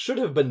songs should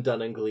have been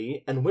done in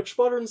Glee, and which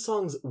modern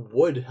songs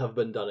would have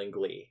been done in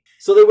Glee?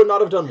 So they would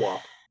not have done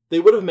WAP. They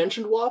would have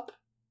mentioned WAP,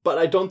 but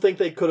I don't think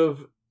they could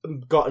have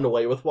gotten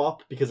away with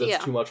WAP because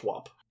it's too much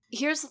WAP.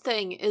 Here's the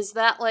thing, is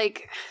that,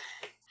 like,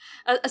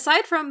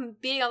 aside from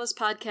being on this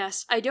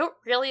podcast, I don't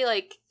really,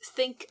 like,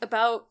 think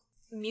about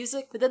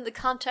music within the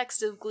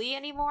context of Glee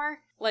anymore.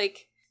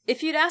 Like,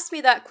 if you'd asked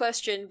me that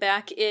question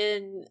back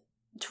in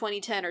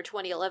 2010 or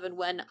 2011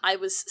 when I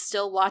was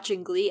still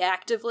watching Glee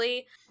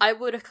actively, I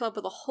would have come up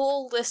with a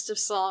whole list of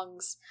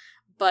songs,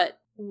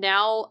 but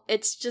now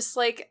it's just,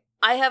 like,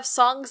 I have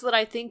songs that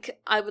I think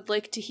I would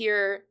like to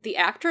hear the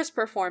actors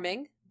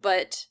performing,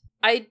 but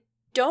I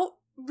don't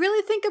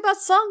really think about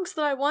songs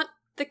that I want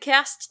the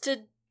cast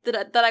to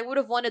that I would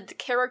have wanted the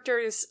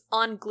characters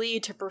on Glee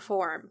to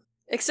perform.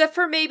 Except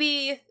for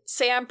maybe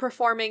Sam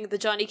performing the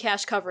Johnny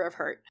Cash cover of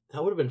Hurt.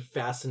 That would have been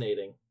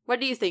fascinating.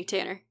 What do you think,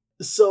 Tanner?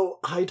 So,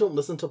 I don't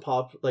listen to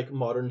pop, like,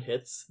 modern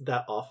hits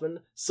that often,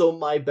 so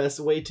my best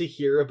way to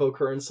hear about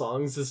current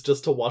songs is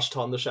just to watch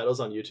Todd in the Shadows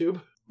on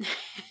YouTube.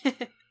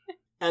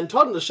 And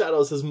Todd in the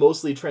Shadows has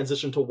mostly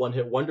transitioned to One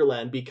Hit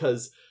Wonderland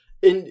because,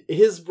 in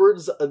his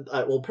words,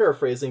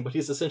 paraphrasing, but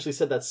he's essentially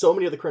said that so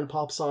many of the current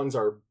pop songs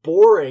are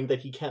boring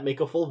that he can't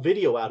make a full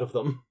video out of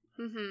them.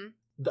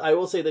 Mm-hmm. I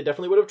will say they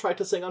definitely would have tried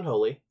to sing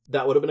Unholy.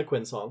 That would have been a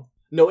Quinn song.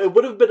 No, it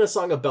would have been a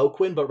song about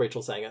Quinn, but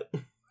Rachel sang it.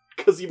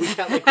 Because we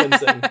can't let Quinn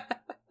sing.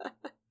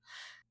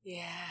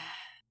 Yeah.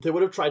 They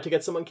would have tried to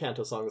get some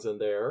Encanto songs in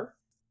there.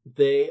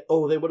 They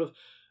would have...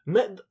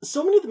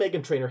 So many of the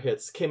Meghan Trainor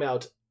hits came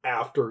out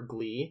after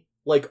Glee.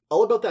 Like,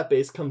 All About That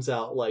Bass comes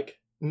out, like,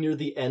 near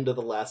the end of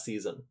the last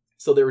season.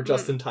 So they were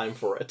just in time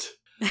for it.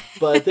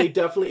 But they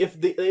definitely, if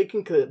they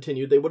can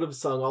continue, they would have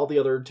sung all the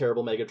other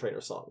terrible Meghan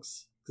Trainor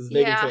songs. Because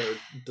Meghan Trainor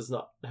does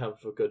not have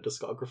a good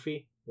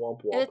discography.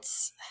 Womp womp.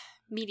 It's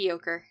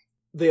mediocre.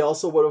 They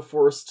also would have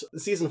forced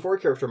season 4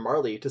 character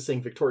Marley to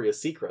sing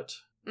Victoria's Secret.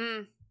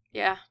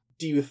 Yeah.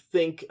 Do you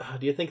think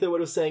they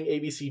would have sang A,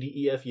 B, C, D,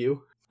 E, F,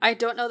 U? I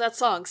don't know that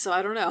song, so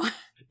I don't know.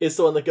 It's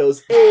the one that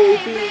goes A,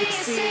 B,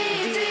 C,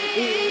 D,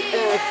 E,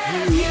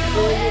 F, U,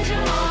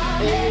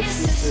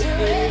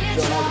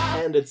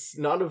 and it's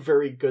not a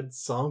very good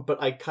song,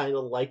 but I kind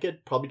of like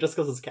it, probably just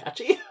because it's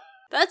catchy.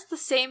 That's the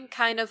same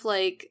kind of,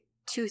 like,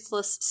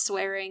 toothless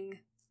swearing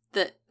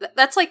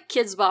that's like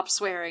Kids Bop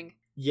swearing.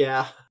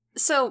 Yeah.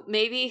 So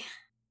maybe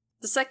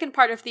the second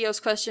part of Theo's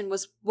question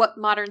was what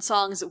modern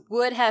songs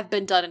would have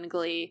been done in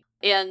Glee,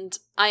 and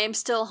I am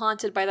still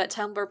haunted by that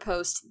Tumblr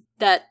post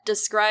that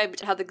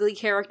described how the Glee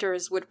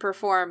characters would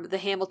perform the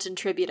Hamilton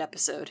tribute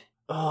episode.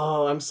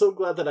 Oh, I'm so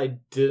glad that I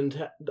didn't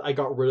I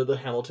got rid of the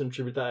Hamilton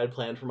tribute that I had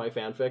planned for my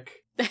fanfic.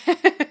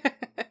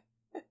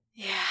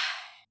 Yeah.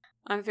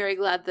 I'm very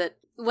glad that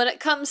when it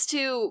comes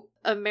to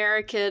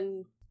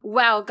American,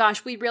 wow,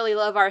 gosh, we really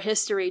love our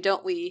history,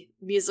 don't we,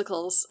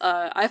 musicals,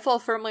 I fall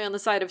firmly on the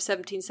side of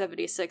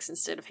 1776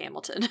 instead of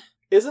Hamilton.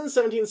 Isn't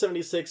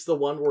 1776 the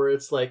one where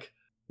it's like,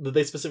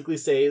 they specifically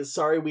say,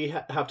 sorry, we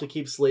have to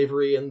keep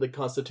slavery in the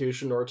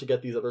Constitution in order to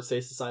get these other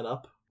states to sign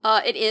up?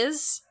 It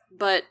is,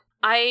 but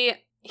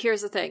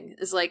here's the thing,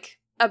 is like,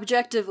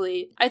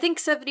 objectively, I think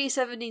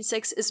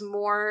 1776 is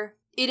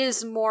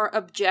more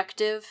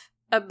objective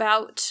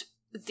about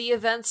the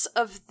events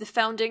of the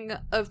founding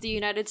of the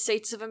United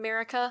States of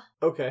America.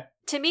 Okay.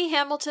 To me,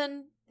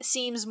 Hamilton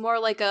seems more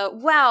like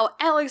wow,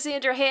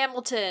 Alexander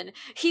Hamilton!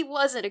 He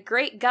wasn't a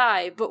great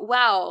guy, but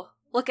wow,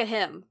 look at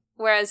him.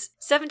 Whereas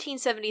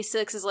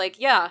 1776 is like,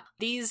 yeah,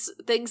 these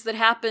things that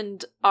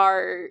happened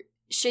are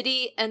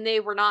shitty and they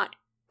were not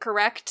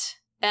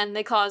correct and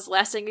they cause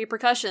lasting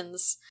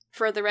repercussions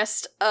for the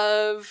rest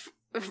of,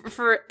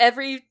 for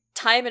every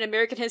time in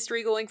American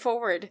history going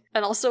forward.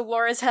 And also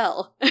war as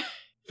hell.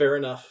 Fair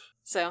enough.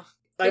 So,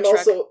 I'm truck.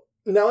 also,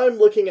 now I'm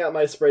looking at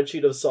my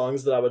spreadsheet of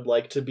songs that I would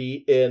like to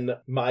be in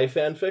my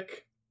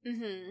fanfic.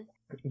 Mm-hmm.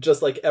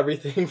 Just like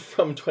everything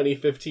from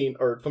 2015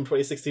 or from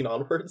 2016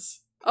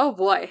 onwards. Oh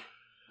boy.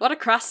 What a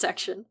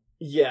cross-section.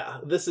 Yeah,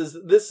 this,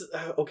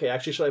 okay,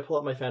 actually, should I pull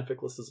out my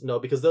fanfic lists? No,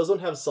 because those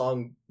don't have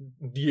song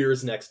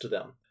years next to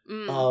them.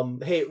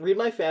 Hey, read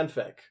my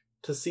fanfic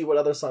to see what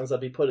other songs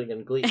I'd be putting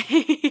in Glee.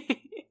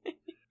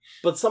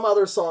 But some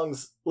other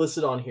songs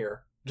listed on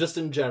here, just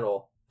in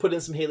general. Put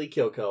in some Hayley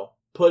Kiyoko.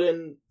 Put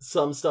in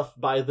some stuff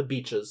by The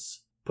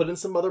Beaches. Put in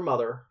some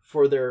Mother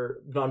for their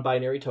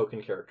non-binary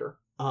token character.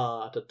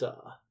 I'm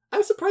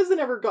surprised they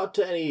never got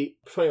to any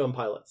 21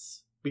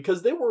 Pilots,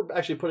 because they were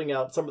actually putting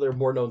out some of their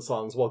more known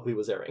songs while Glee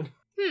was airing.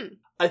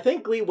 I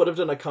think Glee would have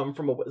done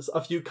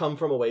a few Come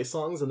From Away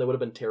songs, and they would have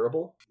been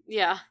terrible.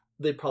 Yeah.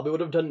 They probably would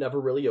have done Never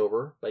Really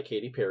Over by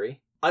Katy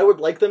Perry. I would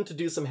like them to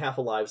do some Half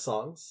Alive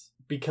songs,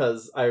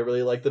 because I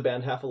really like the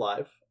band Half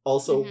Alive.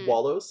 Also,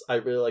 Wallows. I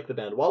really like the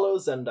band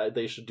Wallows, and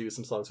they should do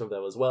some songs from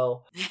them as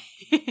well.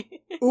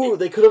 Ooh,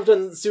 they could have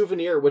done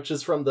Souvenir, which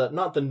is from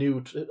not the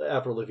new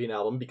Avril Lavigne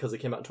album, because it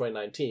came out in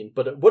 2019,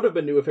 but it would have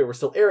been new if it were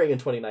still airing in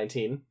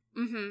 2019.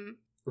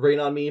 Rain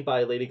on Me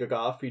by Lady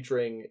Gaga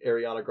featuring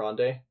Ariana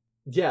Grande.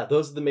 Yeah,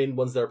 those are the main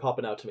ones that are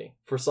popping out to me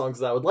for songs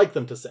that I would like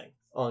them to sing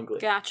on Glee.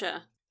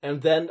 Gotcha.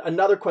 And then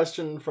another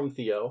question from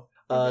Theo.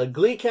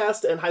 Glee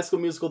cast and High School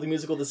Musical,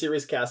 the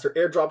series cast, are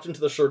airdropped into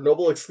the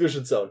Chernobyl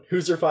exclusion zone.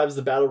 Who survives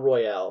the battle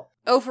royale?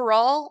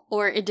 Overall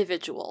or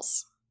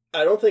individuals?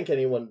 I don't think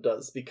anyone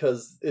does,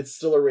 because it's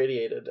still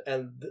irradiated,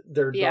 and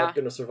they're not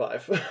going to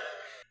survive.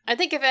 I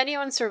think if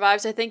anyone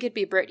survives, I think it'd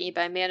be Britney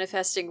by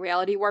manifesting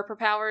reality warper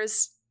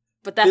powers.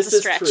 But that's a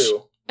stretch. This is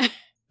true.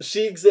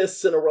 She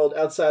exists in a world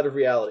outside of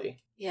reality.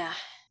 Yeah.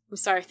 I'm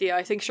sorry, Theo.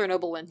 I think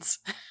Chernobyl wins.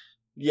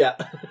 Yeah.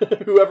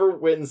 Whoever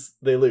wins,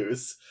 they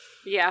lose.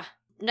 Yeah.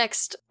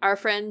 Next, our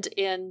friend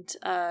and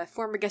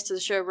former guest of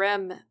the show,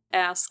 Rem,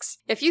 asks,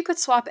 if you could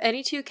swap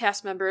any two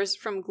cast members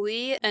from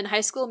Glee and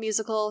High School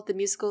Musical,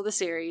 the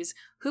series,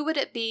 who would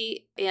it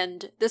be?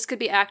 And this could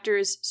be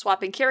actors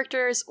swapping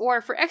characters,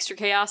 or for extra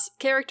chaos,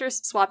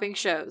 characters swapping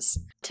shows.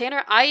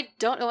 Tanner, I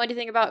don't know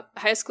anything about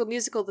High School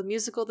Musical,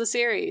 the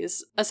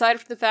series,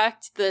 aside from the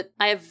fact that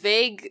I have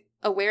vague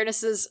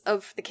awarenesses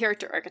of the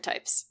character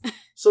archetypes.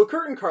 So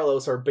Kurt and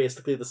Carlos are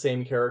basically the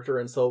same character,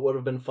 and so it would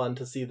have been fun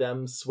to see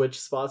them switch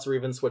spots or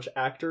even switch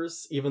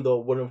actors, even though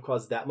it wouldn't have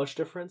caused that much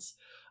difference.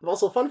 And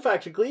also, fun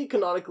fact, Glee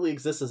canonically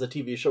exists as a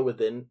TV show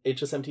within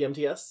HSMT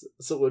MTS,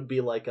 so it would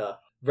be like a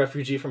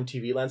refugee from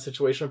TV Land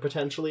situation,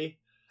 potentially.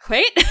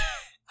 Wait?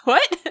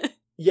 What?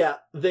 Yeah,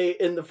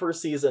 in the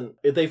first season,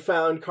 they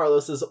found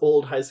Carlos's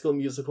old High School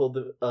Musical,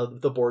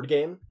 the board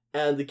game,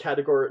 and the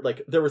category,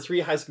 like, there were 3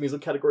 High School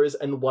Musical categories,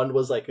 and one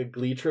was, like, a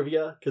Glee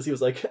trivia, because he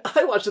was like,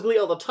 I watched Glee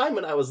all the time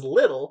when I was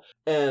little,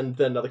 and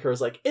then another character was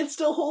like, it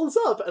still holds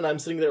up, and I'm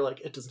sitting there like,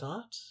 it does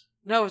not?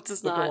 No, it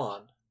does not. Go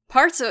on.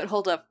 Parts of it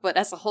hold up, but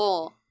as a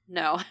whole,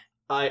 no.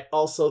 I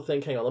also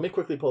think, hang on, let me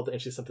quickly pull up the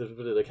entry something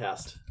to the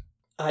cast.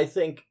 I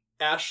think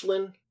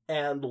Ashlyn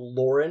and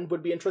Lauren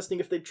would be interesting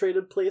if they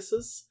traded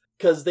places,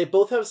 because they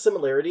both have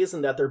similarities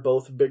in that they're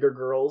both bigger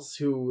girls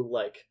who,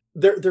 like,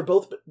 they're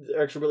both,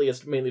 actually really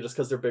it's mainly just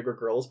because they're bigger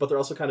girls, but they're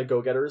also kind of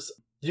go-getters.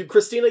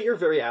 Christina, you're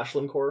very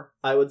Ashlyn core,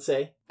 I would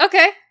say.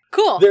 Okay,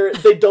 cool.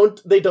 They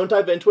don't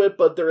dive into it,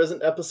 but there is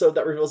an episode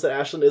that reveals that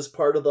Ashlyn is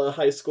part of the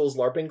high school's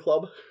LARPing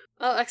club.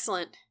 Oh,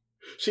 excellent.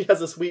 She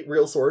has a sweet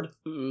real sword.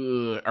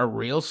 A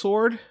real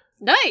sword?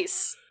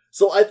 Nice!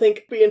 So I think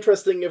it'd be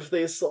interesting if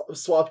they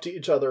swap to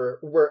each other,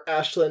 where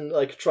Ashlyn,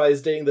 like,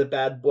 tries dating the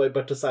bad boy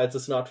but decides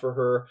it's not for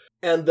her,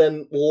 and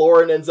then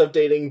Lauren ends up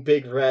dating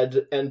Big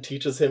Red and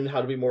teaches him how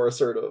to be more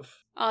assertive.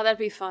 Oh, that'd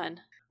be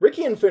fun.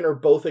 Ricky and Finn are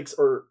both,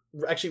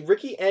 actually,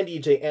 Ricky and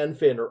EJ and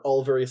Finn are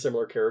all very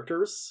similar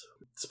characters.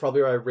 It's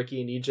probably why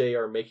Ricky and EJ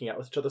are making out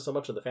with each other so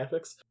much in the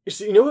fanfics.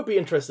 So, you know what would be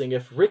interesting?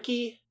 If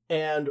Ricky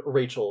and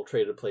Rachel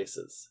traded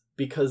places.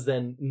 Because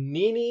then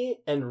Nene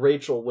and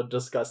Rachel would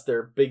discuss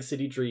their big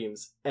city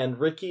dreams, and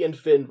Ricky and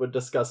Finn would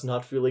discuss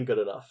not feeling good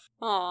enough.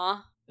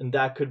 Aww. And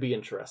that could be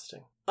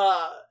interesting.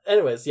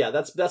 Anyways, yeah,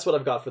 that's what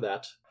I've got for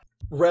that.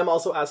 Rem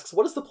also asks,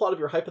 what is the plot of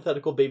your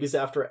hypothetical Babies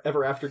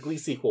Ever After Glee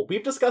sequel?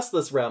 We've discussed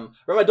this, Rem.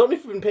 Rem, I don't know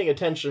if you've been paying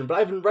attention, but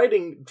I've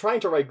been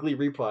trying to write Glee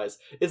Reprise.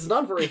 It's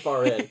not very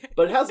far in,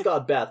 but it has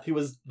got Beth, who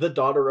is the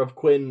daughter of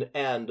Quinn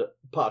and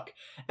Puck.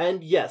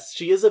 And yes,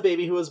 she is a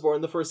baby who was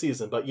born the first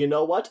season, but you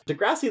know what?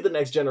 Degrassi The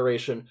Next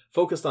Generation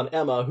focused on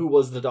Emma, who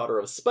was the daughter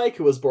of Spike,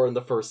 who was born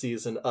the first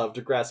season of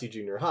Degrassi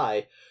Junior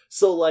High.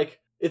 So, like,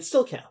 It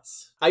still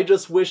counts. I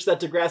just wish that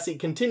Degrassi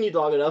continued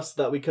long enough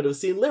so that we could have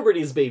seen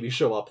Liberty's baby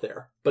show up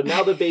there. But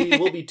now the baby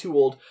will be too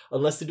old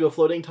unless they do a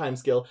floating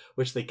timescale,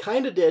 which they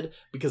kind of did,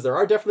 because there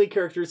are definitely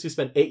characters who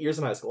spent 8 years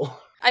in high school.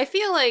 I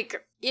feel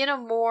like in a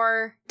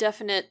more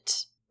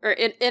definite, or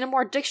in a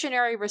more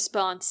dictionary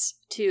response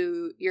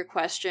to your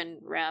question,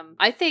 Rem,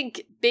 I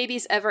think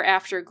Babies Ever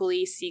After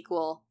Glee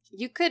sequel,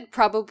 you could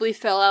probably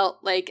fill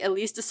out, like, at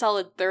least a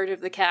solid third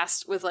of the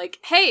cast with, like,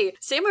 hey,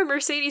 Sam and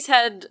Mercedes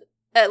had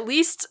at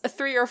least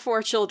 3 or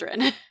 4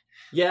 children.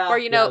 Yeah. Or,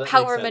 that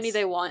however makes many sense.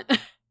 they want.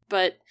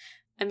 But,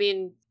 I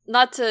mean,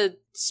 not to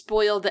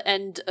spoil the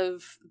end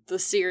of the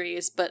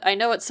series, but I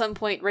know at some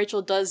point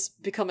Rachel does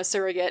become a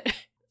surrogate.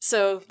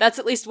 So that's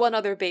at least one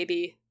other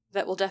baby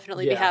that will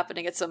definitely be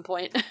happening at some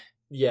point.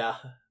 Yeah.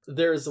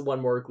 There's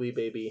one more Glee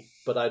baby,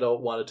 but I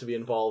don't want it to be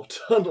involved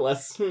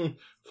unless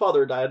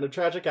father died in a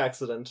tragic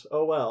accident.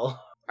 Oh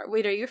well.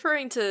 Wait, are you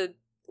referring to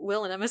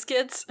Will and Emma's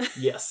kids?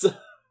 Yes.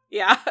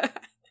 Yeah.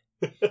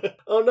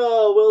 Oh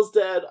no, Will's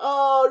dead.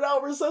 Oh no,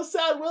 we're so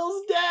sad.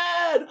 Will's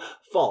dead.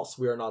 False.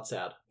 We are not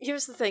sad.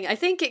 Here's the thing. I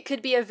think it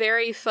could be a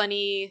very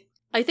funny...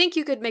 I think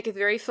you could make a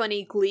very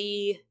funny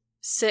Glee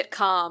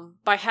sitcom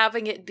by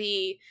having it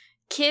be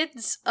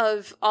kids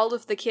of all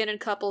of the canon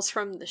couples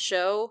from the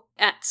show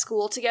at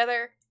school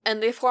together,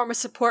 and they form a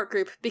support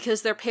group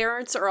because their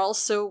parents are all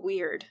so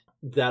weird.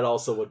 That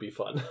also would be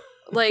fun.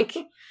 Like,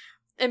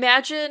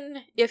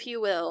 imagine, if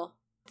you will,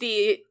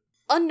 the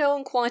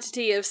unknown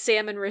quantity of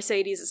Sam and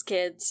Mercedes'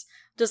 kids.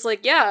 Just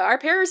like, yeah, our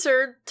parents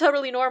are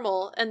totally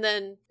normal. And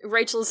then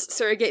Rachel's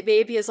surrogate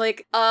baby is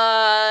like,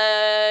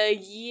 yeah,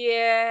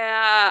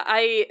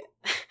 I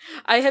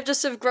have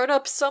just have grown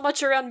up so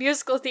much around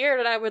musical theater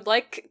and I would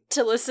like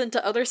to listen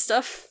to other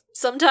stuff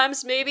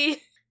sometimes,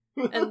 maybe.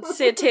 And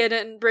Santana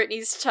and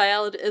Brittany's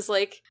child is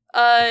like,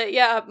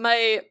 yeah,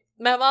 my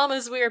mom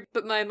is weird,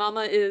 but my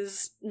mama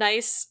is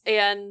nice,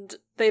 and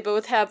they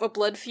both have a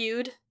blood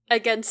feud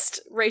against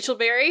Rachel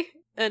Berry,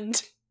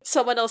 and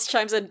someone else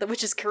chimes in,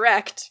 which is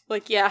correct.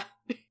 Like, yeah.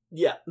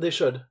 Yeah, they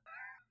should.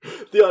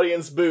 The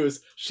audience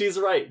boos. She's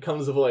right,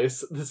 comes a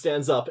voice that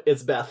stands up.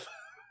 It's Beth.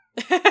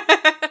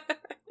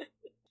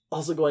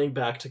 Also, going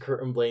back to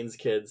Kurt and Blaine's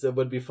kids, it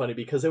would be funny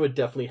because they would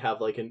definitely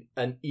have, like,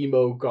 an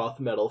emo goth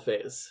metal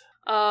phase.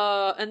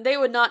 And they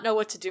would not know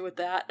what to do with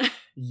that.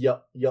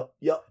 Yup.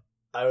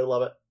 I would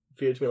love it.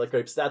 Feed it to me like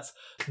grapes. That's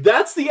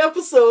the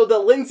episode that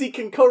Lindsay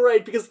can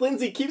co-write, because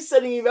Lindsay keeps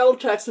sending me metal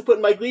tracks to put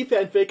in my Glee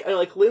fanfic, and I'm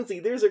like, Lindsay,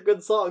 these are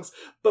good songs,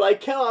 but I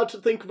cannot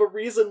think of a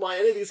reason why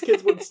any of these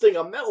kids would sing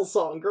a metal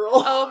song, girl.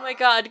 Oh my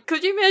god.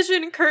 Could you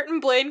imagine Kurt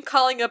and Blaine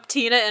calling up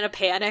Tina in a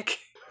panic?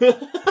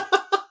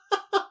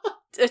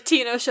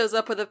 Tina shows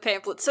up with a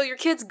pamphlet. So your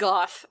kid's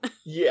goth.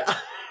 Yeah.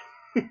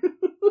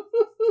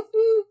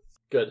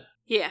 Good.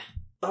 Yeah.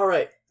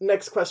 Alright,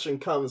 next question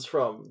comes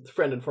from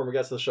friend and former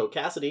guest of the show,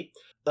 Cassidy.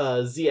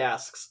 Z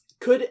asks,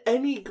 could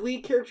any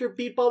Glee character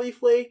beat Bobby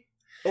Flay?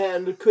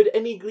 And could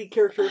any Glee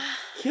character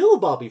kill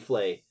Bobby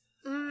Flay?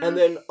 And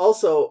then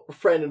also,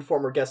 friend and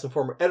former guest and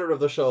former editor of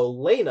the show,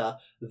 Lena,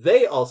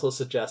 they also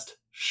suggest,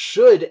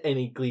 should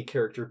any Glee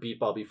character beat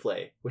Bobby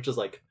Flay? Which is,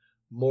 like,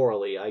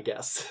 morally, I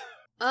guess.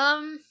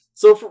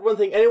 So, for one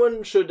thing,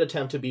 anyone should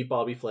attempt to beat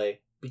Bobby Flay,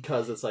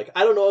 because it's like,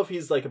 I don't know if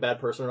he's, like, a bad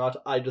person or not.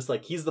 I just,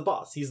 like, he's the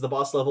boss. He's the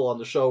boss level on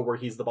the show where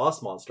he's the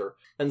boss monster.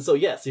 And so,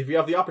 yes, if you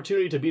have the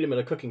opportunity to beat him in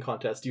a cooking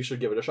contest, you should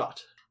give it a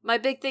shot. My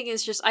big thing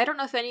is just, I don't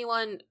know if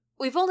anyone...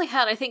 We've only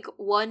had, I think,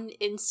 one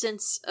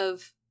instance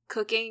of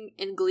cooking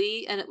in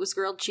Glee, and it was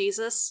grilled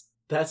cheeses.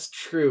 That's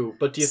true,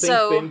 but do you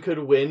think Finn could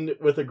win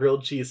with a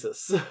grilled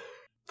cheeses?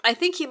 I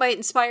think he might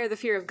inspire the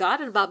fear of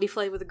God in Bobby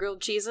Flay with a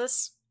grilled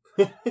cheeses.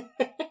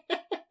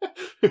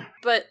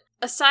 But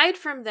aside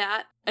from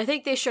that, I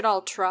think they should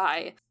all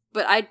try.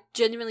 But I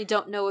genuinely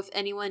don't know if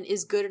anyone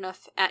is good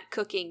enough at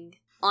cooking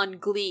on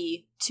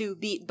Glee to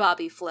beat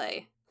Bobby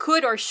Flay.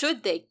 Could or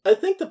should they? I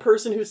think the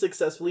person who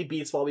successfully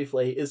beats Bobby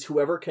Flay is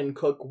whoever can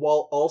cook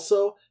while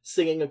also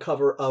singing a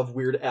cover of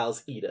Weird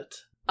Al's Eat It.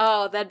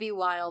 Oh, that'd be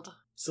wild.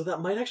 So that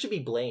might actually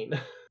be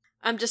Blaine.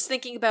 I'm just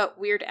thinking about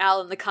Weird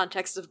Al in the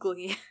context of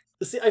Glee.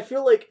 See, I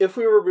feel like if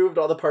we removed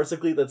all the parts of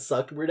Glee that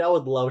sucked, Weird Al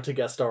would love to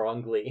guest star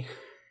on Glee.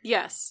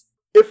 Yes.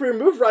 If we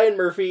removed Ryan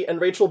Murphy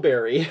and Rachel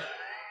Berry...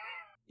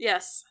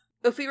 Yes.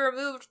 If we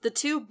removed the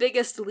two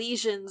biggest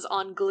lesions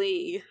on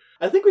Glee...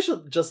 I think we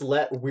should just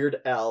let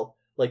Weird Al,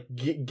 like,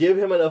 give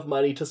him enough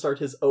money to start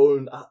his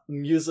own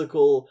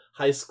musical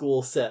high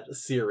school set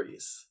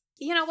series.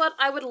 You know what?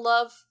 I would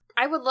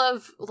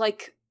love,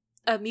 like,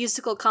 a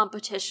musical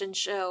competition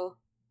show,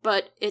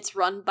 but it's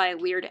run by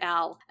Weird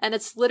Al. And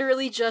it's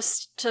literally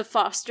just to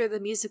foster the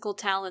musical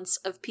talents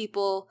of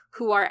people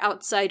who are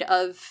outside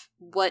of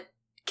what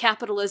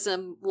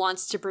capitalism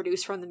wants to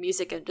produce from the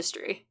music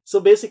industry. So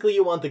basically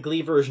you want the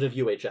Glee version of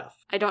UHF.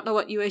 I don't know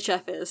what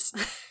UHF is.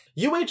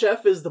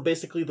 UHF is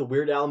basically the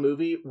Weird Al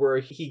movie where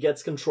he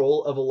gets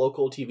control of a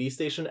local TV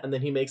station and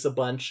then he makes a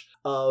bunch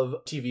of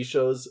TV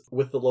shows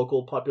with the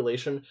local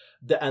population,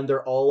 and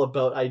they're all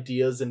about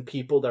ideas and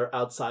people that are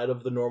outside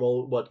of the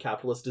normal, what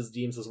capitalist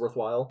deems as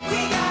worthwhile. We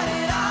got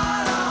it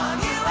all on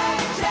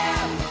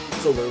UHF.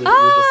 so literally what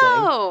you were just saying.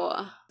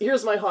 Oh!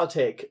 Here's my hot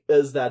take,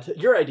 is that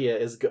your idea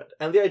is good,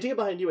 and the idea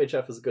behind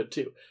UHF is good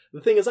too. The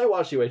thing is, I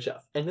watched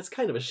UHF, and it's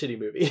kind of a shitty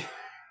movie.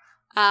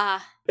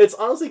 It's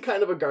honestly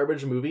kind of a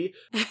garbage movie.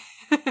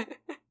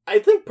 I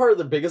think part of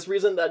the biggest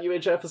reason that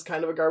UHF is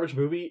kind of a garbage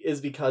movie is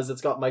because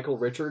it's got Michael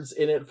Richards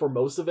in it for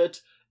most of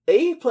it.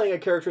 A, playing a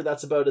character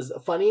that's about as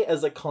funny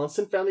as a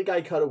constant Family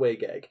Guy cutaway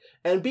gag.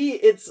 And B,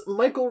 it's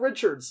Michael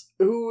Richards,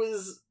 who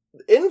is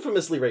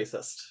infamously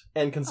racist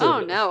and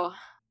conservative. Oh, no.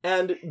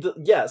 And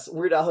yes,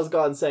 Weird Al has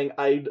gone saying,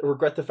 I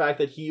regret the fact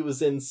that he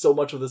was in so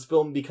much of this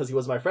film because he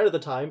was my friend at the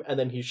time, and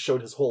then he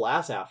showed his whole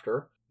ass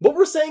after. What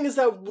we're saying is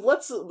that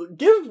let's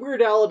give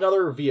Weird Al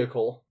another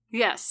vehicle.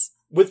 Yes.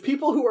 With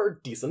people who are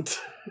decent.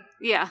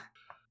 Yeah.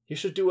 You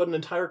should do an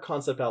entire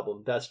concept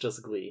album that's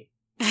just Glee.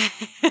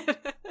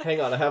 Hang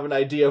on, I have an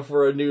idea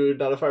for a new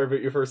Not If I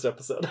Reboot Your First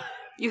episode.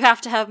 You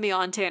have to have me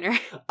on, Tanner.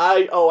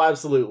 Oh,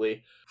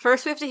 absolutely.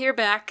 First, we have to hear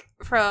back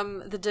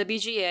from the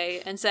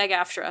WGA and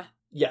SAG-AFTRA.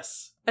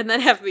 Yes. And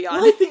then have me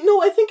on. Well,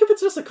 I think if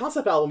it's just a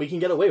concept album, we can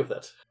get away with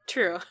it.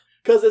 True.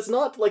 Because it's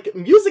not,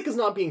 music is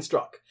not being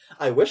struck.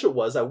 I wish it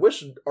was. I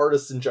wish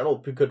artists in general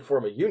could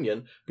form a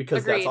union,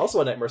 because Agreed. That's also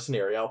a nightmare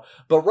scenario.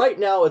 But right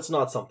now, it's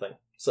not something.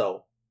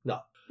 So, no.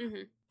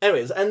 Mm-hmm.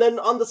 Anyways, and then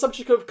on the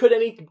subject of could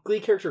any Glee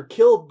character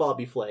kill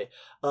Bobby Flay?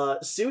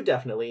 Sue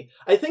definitely.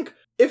 I think,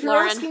 if you're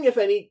Lauren. asking if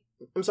any...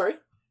 I'm sorry?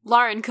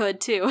 Lauren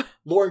could, too.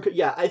 Lauren could,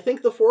 yeah. I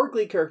think the 4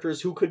 Glee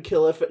characters who could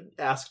kill if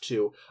asked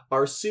to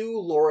are Sue,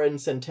 Lauren,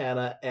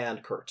 Santana,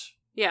 and Kurt.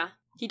 Yeah.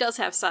 He does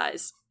have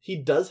size. He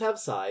does have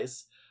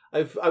size.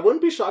 I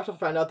wouldn't be shocked to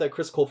find out that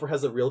Chris Colfer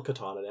has a real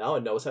katana now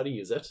and knows how to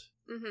use it.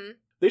 Mm-hmm.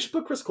 They should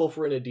put Chris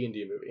Colfer in a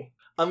D&D movie.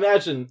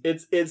 Imagine,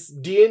 it's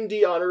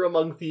D&D Honor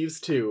Among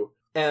Thieves 2,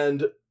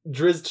 and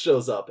Drizzt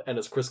shows up, and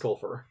it's Chris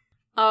Colfer.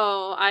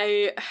 Oh,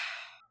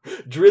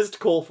 Drizzt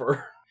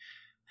Colfer.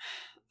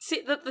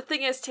 See, the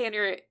thing is,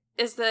 Tanner,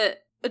 is that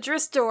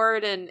Drizzt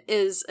Do'Urden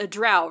is a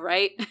drow,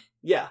 right?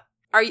 Yeah.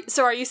 Are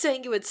you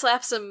saying you would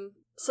slap some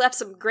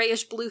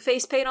grayish blue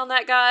face paint on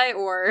that guy,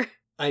 or...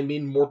 I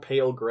mean more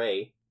pale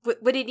gray.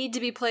 Would he need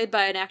to be played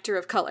by an actor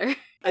of color?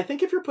 I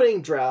think if you're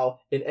putting drow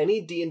in any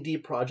D&D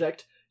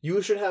project,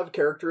 you should have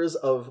actors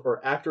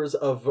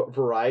of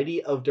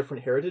variety of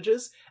different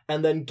heritages,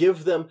 and then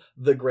give them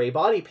the gray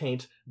body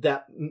paint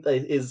that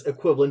is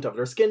equivalent of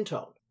their skin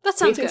tone. That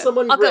sounds Painting good.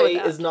 someone I'll go gray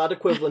with that. is not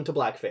equivalent to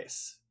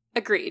blackface.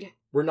 Agreed.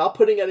 We're not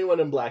putting anyone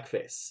in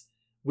blackface.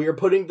 We are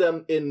putting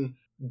them in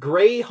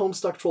gray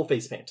Homestuck Troll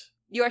face paint.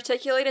 You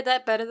articulated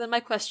that better than my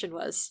question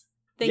was.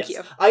 Thank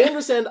you. I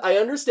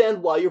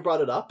understand why you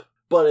brought it up,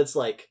 but it's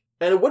like,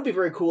 and it would be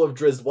very cool if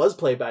Drizzt was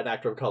played by an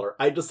actor of color.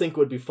 I just think it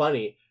would be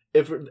funny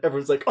if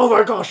everyone's like, oh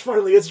my gosh,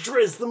 finally it's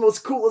Drizzt, the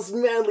most coolest,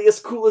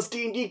 manliest, coolest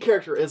D&D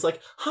character. And it's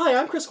like, hi,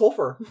 I'm Chris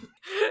Colfer.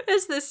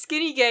 It's this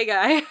skinny gay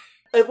guy.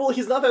 And, well,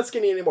 he's not that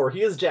skinny anymore.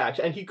 He is jacked,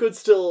 and he could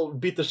still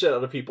beat the shit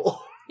out of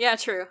people. Yeah,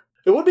 true.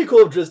 It would be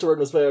cool if Drizzt Do'Urden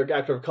was played by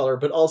an actor of color,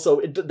 but also,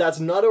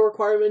 that's not a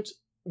requirement,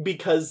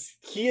 because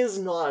he is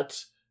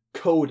not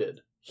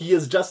coded. He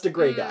is just a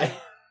gray guy.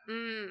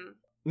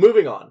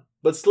 Moving on,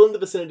 but still in the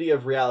vicinity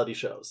of reality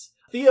shows.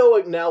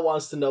 Theo now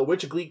wants to know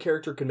which Glee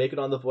character could make it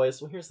on The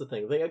Voice. Well, here's the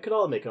thing. They could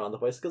all make it on The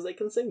Voice because they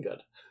can sing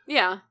good.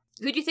 Yeah.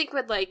 Who do you think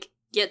would,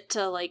 get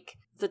to,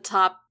 the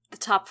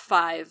top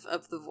 5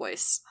 of The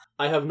Voice?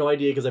 I have no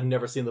idea because I've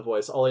never seen The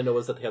Voice. All I know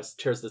is that they have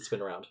chairs that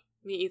spin around.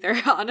 Me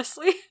either,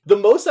 honestly. The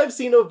most I've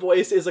seen of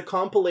Voice is a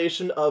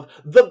compilation of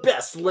the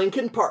best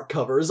Linkin Park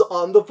covers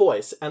on The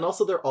Voice. And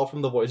also they're all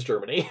from The Voice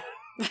Germany.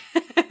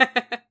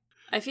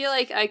 I feel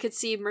like I could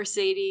see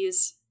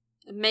Mercedes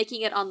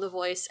making it on The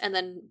Voice and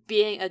then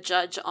being a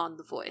judge on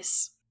The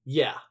Voice.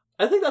 Yeah.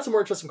 I think that's a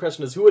more interesting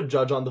question, is who would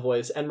judge on The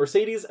Voice, and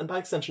Mercedes, and by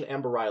extension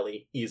Amber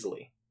Riley,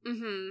 easily.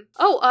 Mm-hmm.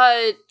 Oh,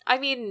 I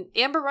mean,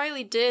 Amber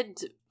Riley did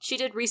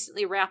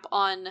recently rap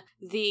on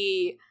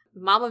the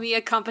Mamma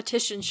Mia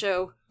competition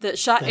show that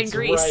shot in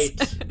Greece.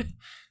 Right.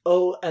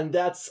 Oh, and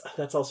that's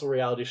also a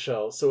reality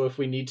show, so if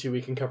we need to,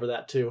 we can cover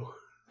that too.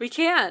 We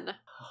can.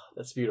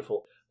 That's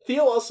beautiful.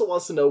 Theo also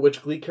wants to know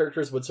which Glee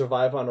characters would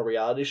survive on a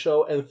reality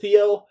show, and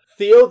Theo,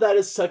 that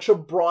is such a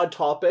broad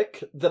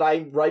topic that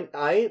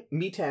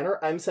Tanner,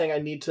 I'm saying I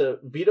need to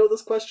veto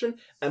this question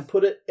and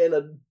put it in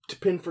a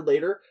pin for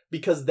later,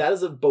 because that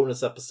is a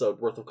bonus episode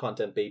worth of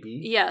content,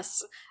 baby.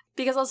 Yes,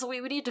 because also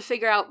we would need to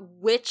figure out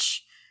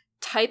which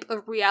type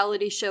of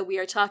reality show we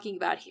are talking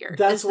about here.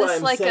 That's what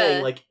I'm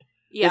saying,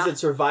 yeah. Is it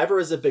Survivor?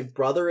 Is it Big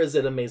Brother? Is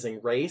it Amazing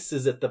Race?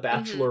 Is it The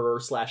Bachelor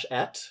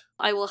 /Et?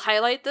 I will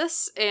highlight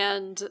this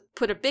and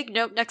put a big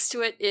note next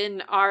to it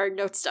in our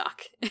note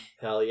stock.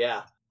 Hell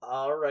yeah.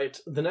 All right.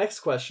 The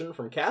next question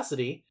from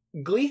Cassidy.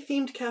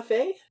 Glee-themed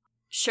cafe?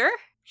 Sure.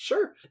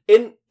 Sure.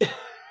 In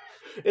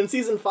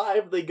season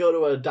 5, they go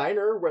to a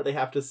diner where they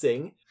have to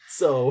sing,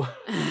 so...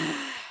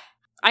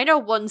 I know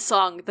one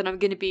song that I'm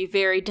going to be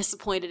very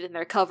disappointed in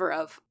their cover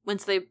of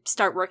once they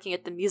start working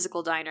at the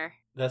musical diner.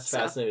 That's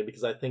fascinating,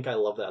 because I think I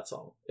love that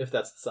song, if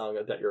that's the song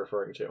that you're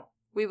referring to.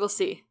 We will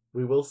see.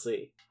 We will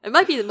see. It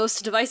might be the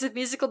most divisive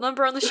musical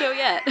number on the show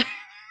yet.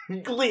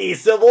 Glee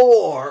Civil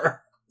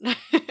War!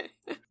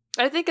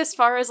 I think as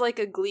far as like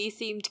a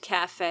Glee-themed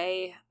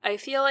cafe, I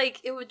feel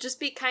like it would just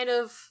be kind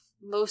of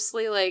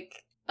mostly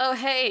like, oh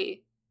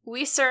hey,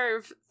 we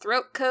serve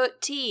throat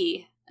coat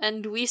tea,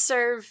 and we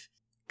serve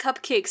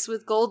cupcakes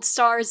with gold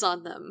stars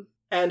on them.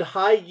 And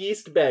high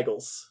yeast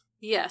bagels.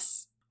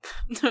 Yes.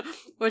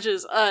 Which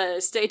is,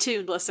 stay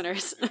tuned,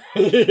 listeners.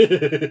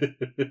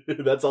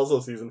 That's also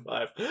season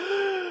 5.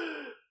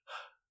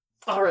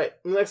 Alright,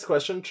 next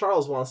question.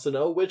 Charles wants to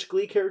know which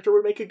Glee character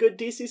would make a good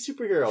DC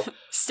superhero.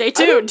 Stay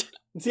tuned!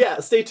 Yeah,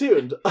 stay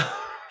tuned.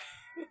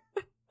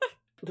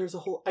 There's a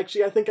whole...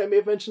 Actually, I think I may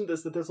have mentioned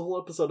this, that there's a whole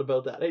episode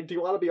about that. Hey, do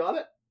you want to be on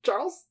it,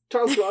 Charles?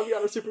 Charles, do you want to be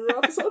on a superhero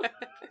episode?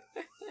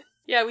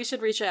 Yeah, we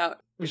should reach out.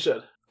 We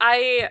should.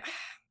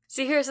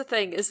 See, here's the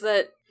thing, is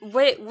that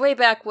way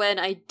back when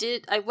I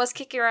was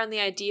kicking around the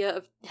idea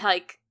of,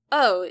 like,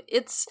 oh,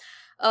 it's,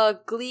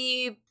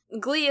 Glee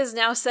is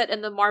now set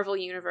in the Marvel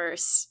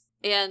universe,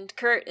 and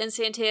Kurt and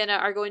Santana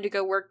are going to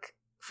go work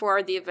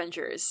for the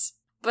Avengers.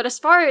 But as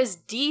far as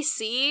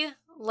DC,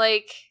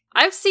 like,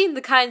 I've seen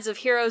the kinds of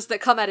heroes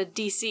that come out of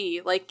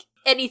DC, like,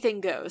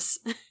 anything goes.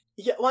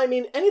 Yeah, well, I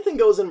mean, anything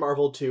goes in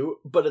Marvel too,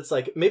 but it's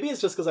like, maybe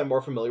it's just because I'm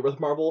more familiar with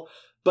Marvel,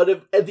 but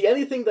if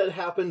anything that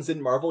happens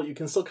in Marvel, you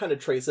can still kind of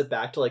trace it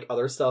back to, like,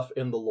 other stuff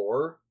in the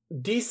lore.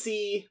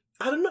 DC,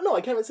 I don't know,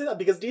 I can't even say that,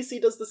 because DC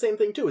does the same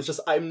thing too, it's just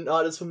I'm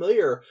not as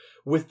familiar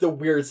with the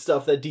weird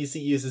stuff that DC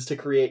uses to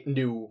create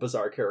new,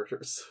 bizarre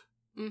characters.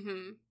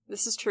 Mm-hmm.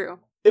 This is true.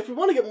 If we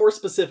want to get more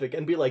specific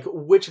and be like,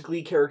 which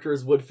Glee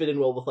characters would fit in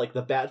well with, like,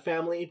 the Bat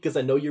Family, because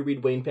I know you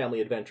read Wayne Family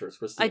Adventures,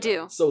 Christina. I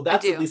do. So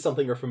that's at least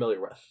something you're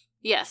familiar with.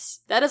 Yes,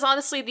 that is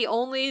honestly the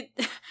only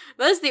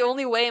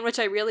way in which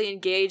I really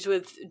engage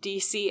with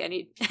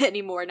DC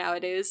anymore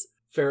nowadays.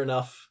 Fair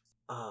enough.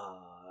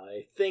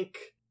 I think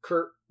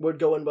Kurt would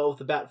go in well with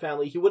the Bat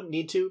Family. He wouldn't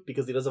need to,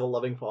 because he does have a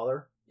loving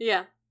father.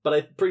 Yeah. But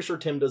I'm pretty sure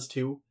Tim does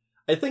too.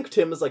 I think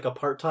Tim is like a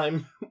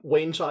part-time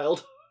Wayne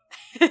child.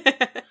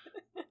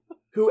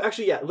 Who,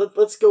 actually, yeah,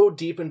 let's go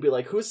deep and be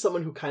like, who's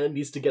someone who kind of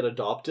needs to get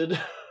adopted?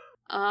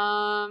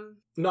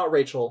 Not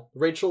Rachel.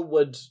 Rachel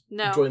would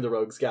join the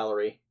Rogues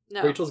Gallery.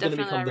 No, Rachel's going to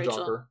become the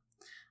Rachel.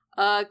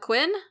 Jonker.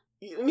 Quinn?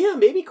 Yeah,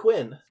 maybe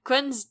Quinn.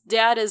 Quinn's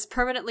dad is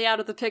permanently out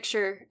of the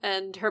picture,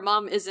 and her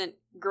mom isn't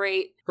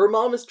great. Her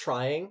mom is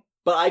trying,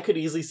 but I could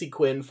easily see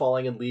Quinn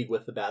falling in league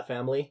with the Bat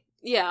Family.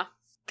 Yeah,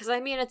 because I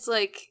mean, it's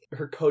like...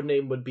 Her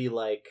codename would be,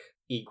 like,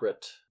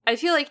 Egret. I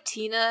feel like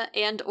Tina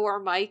and or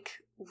Mike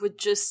would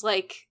just,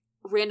 like,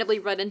 randomly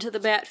run into the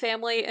Bat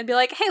Family and be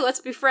like, hey,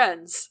 let's be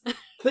friends.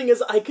 Thing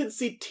is, I could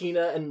see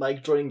Tina and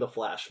Mike joining the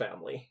Flash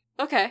family.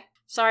 Okay.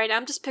 Sorry, now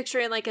I'm just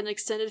picturing, like, an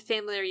extended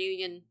family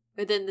reunion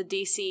within the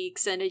DC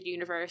extended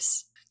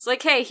universe. It's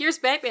like, hey, here's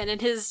Batman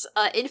and his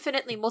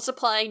infinitely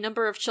multiplying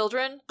number of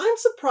children. I'm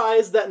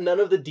surprised that none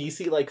of the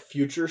DC, like,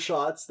 future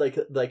shots, like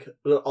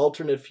the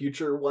alternate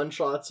future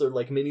one-shots or,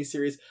 like,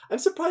 miniseries, I'm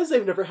surprised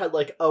they've never had,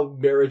 like, a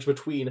marriage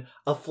between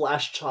a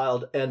Flash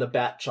child and a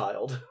Bat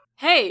child.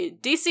 Hey,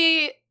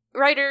 DC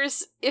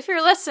writers, if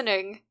you're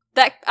listening,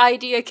 that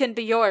idea can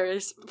be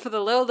yours for the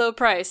low, low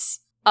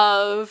price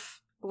of...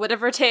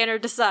 whatever Tanner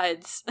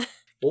decides.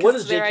 Well, what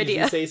does Jake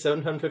usually say,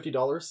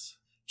 $750?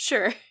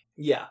 Sure.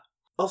 Yeah.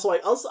 Also,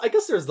 I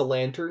guess there's the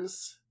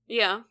lanterns.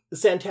 Yeah.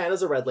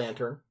 Santana's a red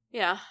lantern.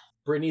 Yeah.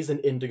 Brittany's an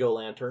indigo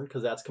lantern,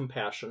 because that's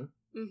compassion.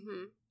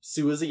 Mm-hmm.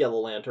 Sue is a yellow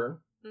lantern.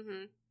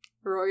 Mm-hmm.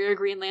 Rory a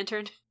green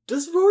lantern.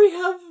 Does Rory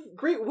have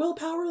great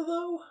willpower,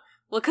 though?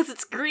 Well, because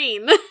it's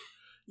green.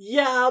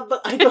 Yeah,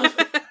 but I don't...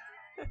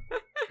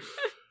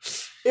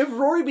 If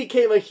Rory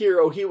became a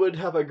hero, he would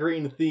have a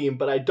green theme,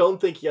 but I don't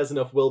think he has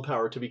enough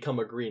willpower to become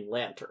a Green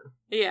Lantern.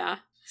 Yeah.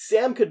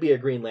 Sam could be a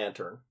Green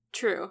Lantern.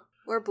 True.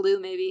 Or blue,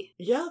 maybe.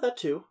 Yeah, that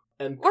too.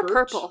 And or Kurt...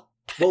 purple.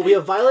 Well, we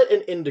have Violet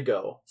and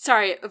Indigo.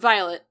 Sorry,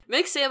 Violet.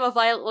 Make Sam a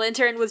Violet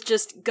Lantern with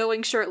just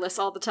going shirtless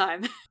all the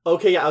time.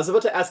 Okay, yeah, I was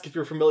about to ask if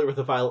you're familiar with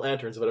the Violet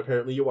Lanterns, but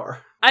apparently you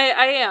are. I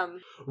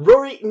am.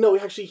 Rory... No,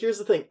 actually, here's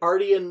the thing.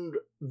 Artie and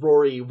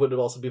Rory would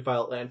also be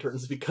Violet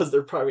Lanterns because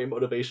their primary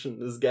motivation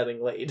is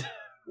getting laid.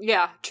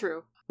 Yeah,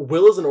 true.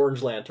 Will is an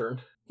Orange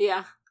Lantern.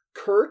 Yeah.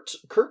 Kurt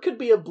could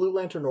be a Blue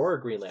Lantern or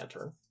a Green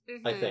Lantern,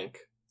 I think.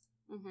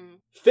 Mm-hmm.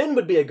 Finn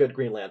would be a good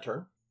Green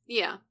Lantern.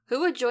 Yeah.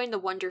 Who would join the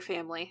Wonder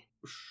Family?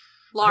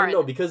 Lauren. I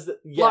don't know, because,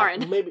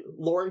 Lauren. Maybe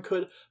Lauren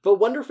could. But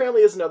Wonder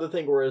Family is another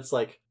thing where it's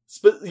like,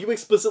 you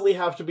explicitly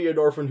have to be an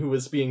orphan who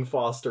is being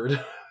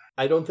fostered.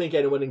 I don't think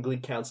anyone in Glee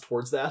counts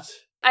towards that.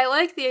 I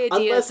like the idea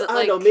Unless, that,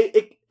 I don't know,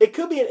 it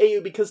could be an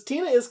AU because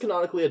Tina is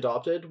canonically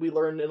adopted, we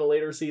learn in a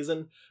later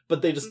season,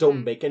 but they just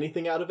don't make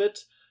anything out of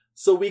it.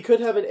 So we could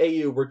have an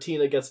AU where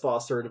Tina gets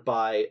fostered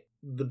by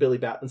the Billy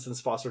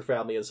Batmanson's fostered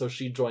family, and so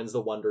she joins the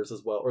Wonders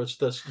as well, or the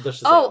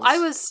Shazams. Oh, I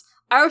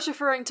was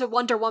referring to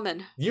Wonder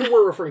Woman. You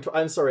were referring to...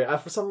 I'm sorry,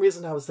 for some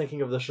reason I was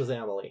thinking of the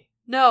Shazamily.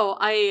 No,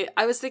 I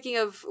was thinking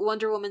of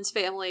Wonder Woman's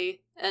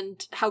family,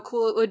 and how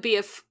cool it would be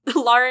if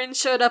Lauren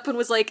showed up and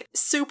was, like,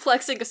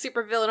 suplexing a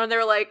supervillain, and they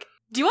were like,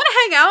 do you want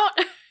to hang out?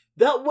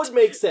 That would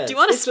make sense. Do you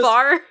want to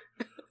spar?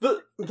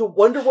 The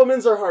Wonder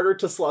Womans are harder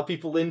to slot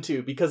people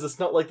into because it's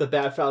not like the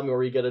Bat Family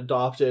where you get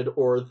adopted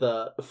or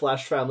the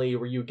Flash Family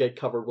where you get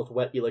covered with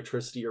wet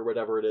electricity or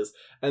whatever it is,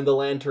 and the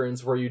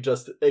Lanterns where you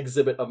just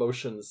exhibit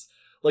emotions.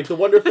 Like the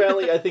Wonder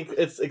Family, I think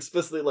it's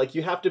explicitly like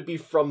you have to be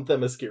from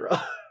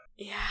Themyscira.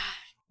 Yeah.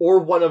 Or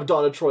one of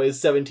Donna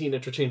Troy's 17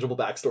 interchangeable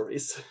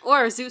backstories.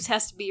 Or Zeus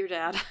has to be your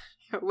dad.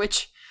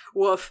 Which,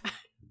 woof.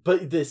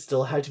 But they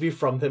still had to be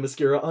from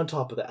Themyscira on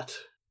top of that.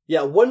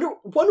 Yeah, Wonder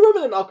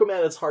Woman and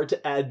Aquaman, it's hard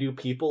to add new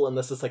people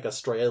unless it's like a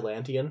stray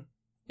Atlantean.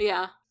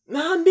 Yeah.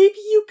 Nah, maybe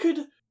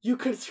you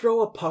could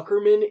throw a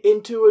Puckerman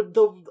into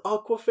the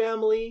Aqua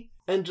family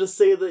and just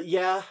say that,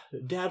 yeah,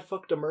 Dad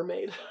fucked a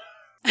mermaid.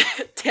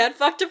 Dad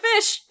fucked a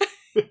fish!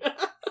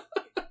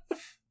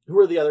 Who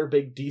are the other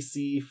big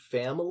DC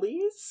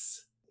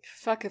families?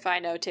 Fuck if I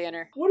know,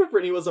 Tanner. What if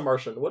Brittany was a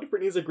Martian? What if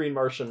Brittany's a green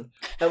Martian?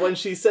 And when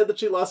she said that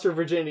she lost her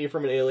virginity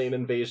from an alien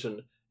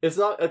invasion, it's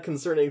not a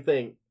concerning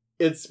thing.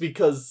 It's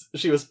because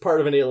she was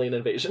part of an alien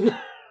invasion.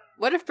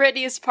 What if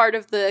Brittany is part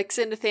of the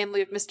extended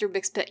family of Mr.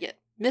 Mixpit?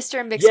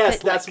 Mr. Mixpit.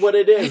 Yes, that's what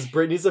it is.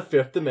 Brittany's a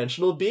fifth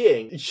dimensional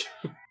being.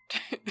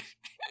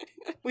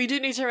 We do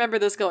need to remember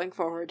this going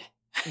forward.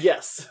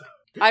 Yes.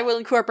 I will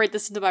incorporate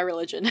this into my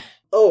religion.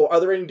 Oh,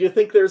 do you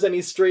think there's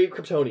any stray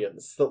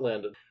Kryptonians that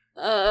landed?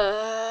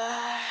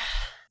 I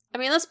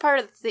mean, that's part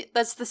of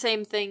that's the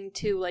same thing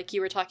too, like you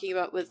were talking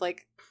about with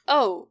like,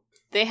 oh,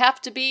 they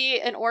have to be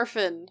an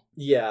orphan.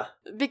 Yeah.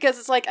 Because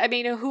it's like, I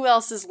mean, who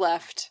else is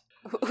left?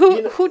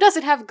 Who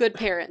doesn't have good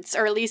parents,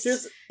 or at least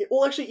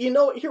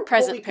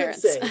present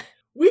parents?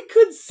 We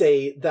could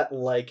say that,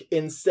 like,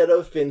 instead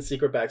of Finn's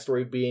secret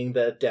backstory being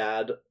that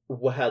Dad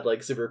had,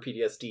 like, severe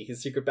PTSD,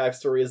 his secret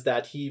backstory is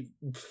that he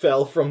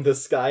fell from the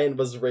sky and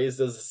was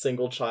raised as a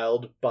single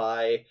child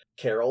by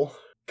Carol.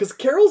 Because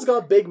Carol's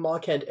got big Ma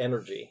Kent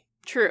energy.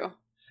 True.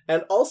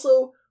 And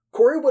also,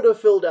 Corey would have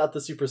filled out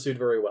the super suit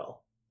very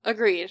well.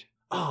 Agreed.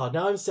 Oh,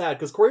 now I'm sad,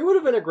 because Corey would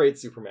have been a great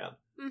Superman.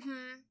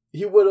 Mm-hmm.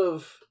 He would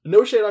have,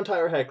 no shade on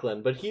Tyler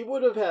Hoechlin, but he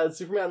would have had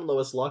Superman and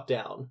Lois locked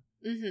down.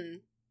 Mm-hmm.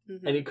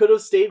 Mm-hmm. And he could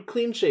have stayed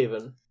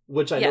clean-shaven,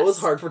 which I know is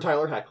hard for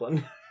Tyler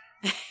Hoechlin.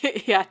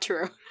 Yeah,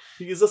 true.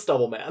 He's a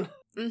stubble man.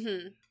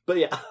 Mm-hmm. But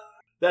yeah,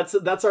 that's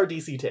our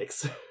DC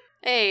takes.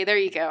 Hey, there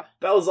you go.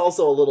 That was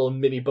also a little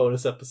mini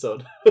bonus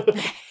episode.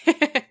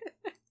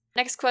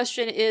 Next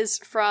question is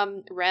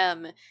from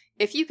Rem.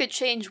 If you could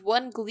change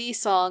one Glee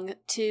song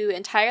to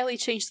entirely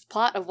change the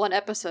plot of one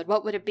episode,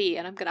 what would it be?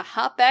 And I'm gonna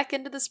hop back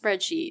into the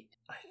spreadsheet.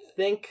 I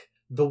think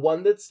the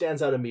one that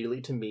stands out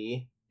immediately to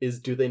me is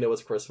Do They Know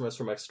It's Christmas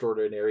from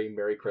Extraordinary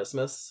Merry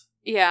Christmas.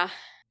 Yeah.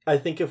 I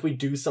think if we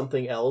do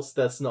something else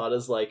that's not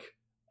as, like,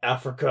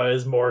 Africa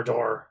is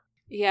Mordor.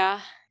 Yeah.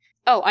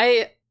 Oh,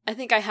 I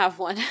think I have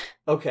one.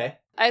 Okay.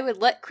 I would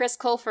let Chris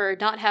Colfer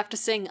not have to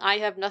sing I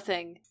Have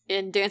Nothing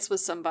in Dance With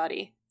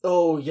Somebody.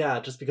 Oh, yeah,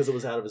 just because it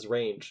was out of his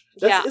range.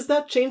 Yeah. Is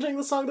that changing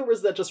the song, though, or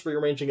is that just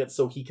rearranging it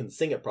so he can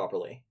sing it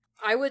properly?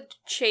 I would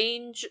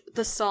change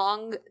the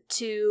song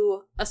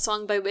to a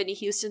song by Whitney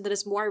Houston that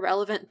is more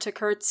relevant to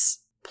Kurt's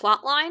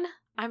plotline.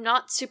 I'm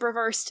not super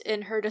versed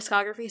in her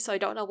discography, so I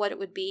don't know what it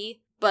would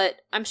be, but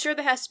I'm sure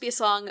there has to be a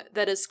song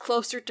that is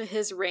closer to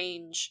his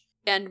range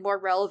and more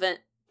relevant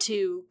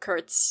to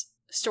Kurt's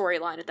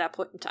storyline at that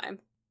point in time.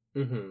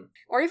 Mm-hmm.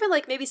 Or even,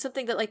 like, maybe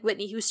something that, like,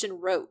 Whitney Houston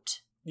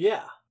wrote.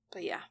 Yeah.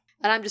 But yeah.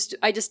 And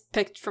I just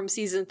picked from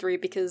season 3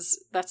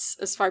 because that's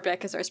as far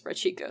back as our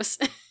spreadsheet goes.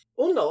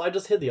 Well, no, I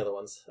just hid the other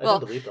ones. I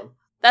didn't delete them.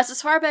 That's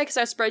as far back as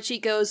our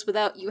spreadsheet goes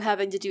without you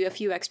having to do a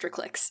few extra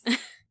clicks.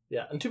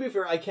 Yeah, and to be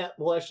fair, I can't...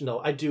 Well, actually, no,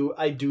 I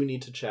do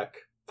need to check.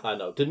 I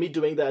know. Did me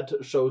doing that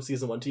show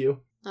season 1 to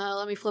you?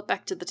 Let me flip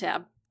back to the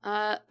tab.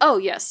 Oh,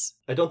 yes.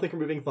 I don't think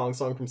removing Thong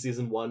Song from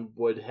season 1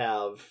 would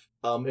have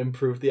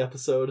improved the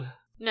episode.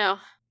 No.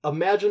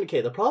 Imagine,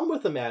 okay, the problem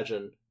with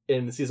Imagine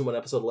in season 1,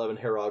 episode 11,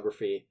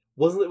 Hairography,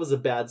 wasn't that it was a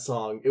bad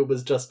song, it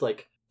was just,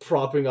 like,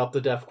 propping up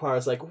the deaf choir.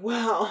 It's like,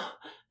 wow,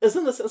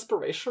 isn't this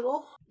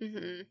inspirational?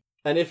 Mm-hmm.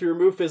 And if you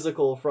remove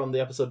physical from the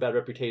episode Bad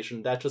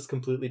Reputation, that just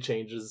completely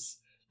changes.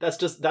 That's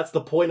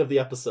the point of the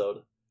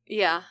episode.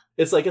 Yeah.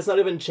 It's like, it's not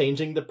even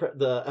changing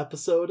the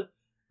episode,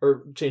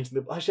 or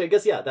changing the... Actually, I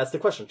guess, yeah, that's the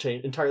question.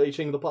 Entirely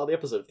changing the plot of the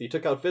episode. If you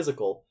took out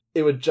physical,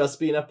 it would just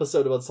be an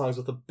episode about songs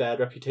with a bad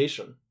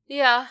reputation.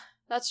 Yeah,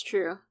 that's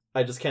true.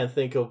 I just can't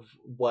think of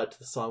what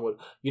the song would...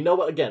 You know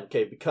what, again,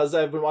 okay, because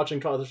I've been watching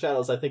Tron of the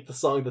Shadows, I think the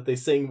song that they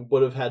sing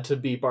would have had to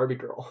be Barbie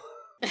Girl.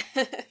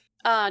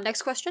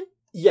 Next question?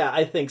 Yeah,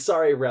 I think.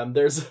 Sorry, Rem.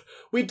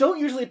 We don't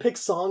usually pick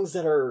songs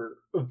that are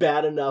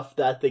bad enough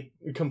that they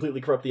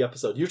completely corrupt the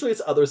episode. Usually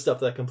it's other stuff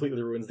that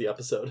completely ruins the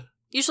episode.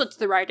 Usually it's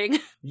the writing.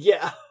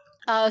 Yeah.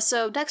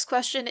 So next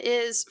question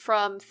is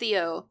from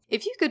Theo.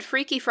 If you could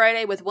Freaky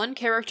Friday with one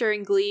character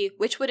in Glee,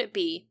 which would it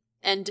be?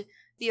 And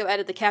Theo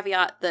added the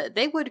caveat that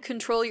they would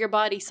control your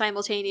body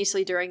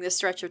simultaneously during this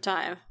stretch of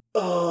time.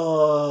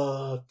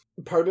 Part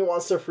of me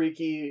wants to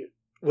Freaky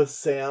with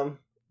Sam,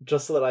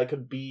 just so that I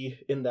could be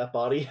in that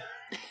body.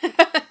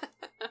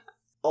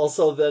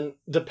 Also, then,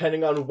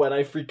 depending on when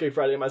I Freaky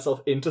Friday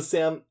myself into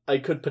Sam, I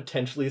could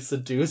potentially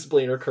seduce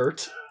Blaine or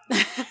Kurt.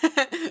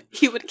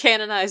 You would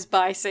canonize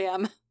by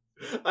Sam.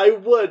 I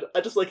would.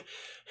 I just like,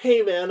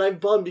 hey man, I'm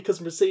bummed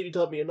because Mercedes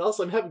dubbed me, and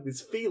also I'm having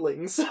these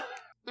feelings.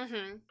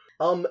 Mm-hmm.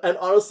 And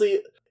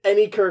honestly,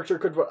 any character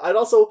could. I'd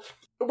also,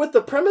 with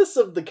the premise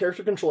of the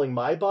character controlling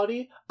my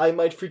body, I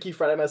might Freaky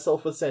Friday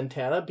myself with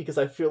Santana because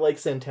I feel like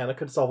Santana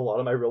could solve a lot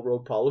of my real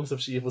world problems if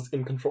she was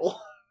in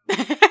control.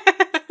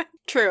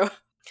 True.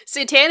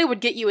 Santana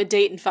would get you a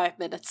date in 5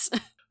 minutes.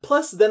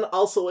 Plus, then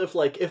also if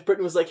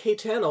Brittany was like, "Hey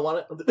Tana,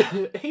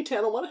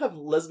 wanna have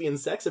lesbian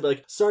sex?" I'd be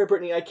like, "Sorry,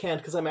 Brittany, I can't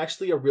because I'm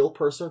actually a real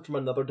person from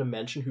another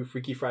dimension who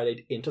Freaky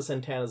Friday'd into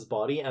Santana's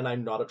body, and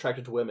I'm not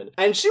attracted to women."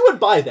 And she would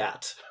buy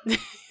that.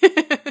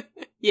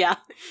 Yeah,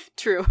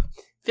 true.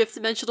 Fifth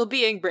dimensional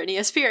being, Brittany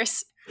S.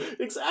 Pierce.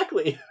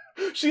 Exactly.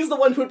 She's the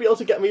one who would be able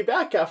to get me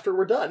back after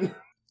we're done.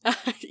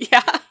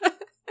 Yeah.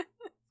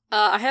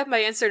 I have my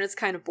answer and it's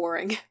kind of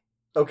boring.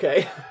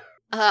 Okay.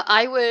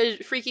 I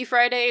would Freaky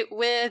Friday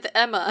with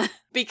Emma,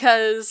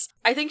 because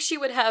I think she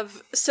would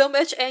have so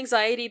much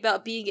anxiety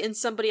about being in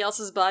somebody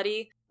else's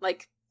body.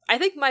 Like, I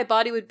think my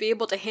body would be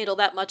able to handle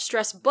that much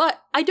stress,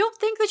 but I don't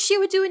think that she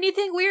would do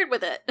anything weird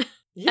with it.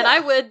 Yeah. And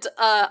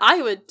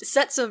I would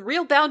set some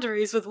real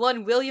boundaries with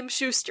one William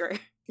Schuster.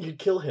 You'd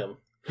kill him.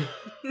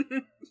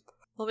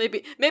 Well,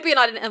 maybe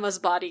not in Emma's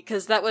body,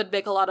 because that would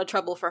make a lot of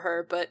trouble for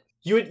her, but...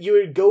 You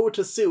would go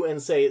to Sue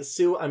and say,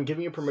 "Sue, I'm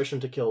giving you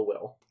permission to kill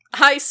Will."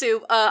 Hi,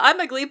 Sue.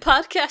 I'm a Glee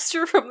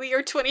podcaster from the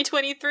year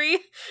 2023,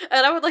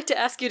 and I would like to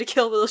ask you to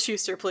kill Will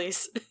Schuster,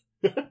 please.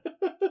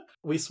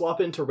 We swap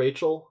into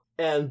Rachel,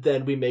 and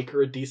then we make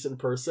her a decent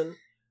person.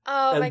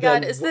 Oh And my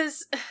god, then- is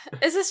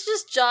this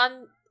just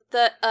John,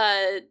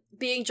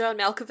 being John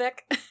Malkovich?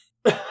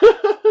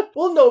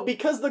 Well, no,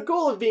 because the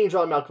goal of being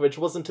John Malkovich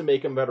wasn't to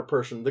make him a better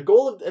person. The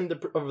goal of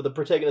the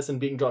protagonist in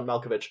being John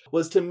Malkovich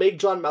was to make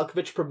John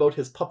Malkovich promote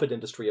his puppet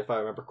industry, if I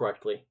remember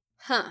correctly.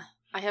 Huh.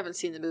 I haven't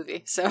seen the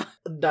movie, so...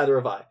 Neither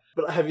have I.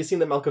 But have you seen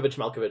the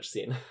Malkovich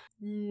scene?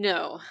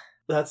 No.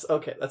 That's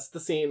okay. That's the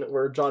scene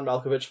where John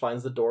Malkovich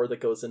finds the door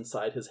that goes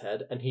inside his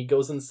head, and he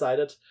goes inside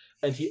it,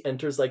 and he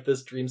enters like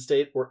this dream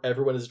state where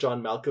everyone is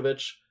John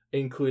Malkovich,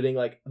 including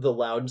like the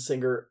loud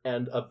singer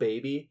and a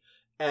baby.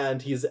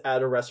 And he's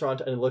at a restaurant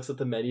and he looks at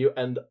the menu,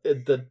 and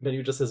the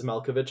menu just says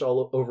Malkovich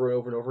all over and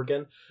over and over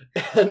again.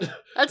 And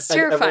That's and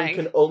terrifying.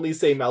 everyone can only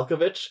say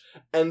Malkovich,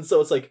 and so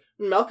it's like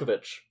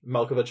Malkovich,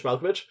 Malkovich,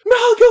 Malkovich,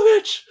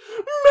 Malkovich,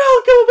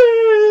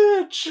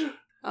 Malkovich.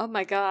 Oh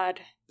my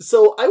god.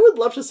 So I would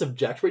love to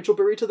subject Rachel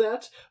Berry to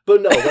that,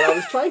 but no, what I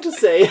was trying to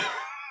say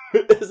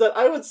is that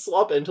I would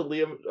swap into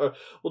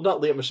not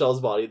Liam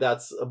Michelle's body,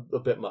 that's a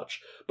bit much,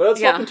 but I'd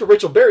swap into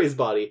Rachel Berry's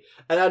body,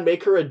 and I'd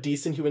make her a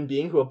decent human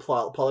being who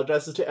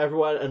apologizes to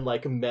everyone and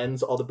like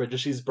mends all the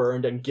bridges she's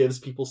burned and gives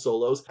people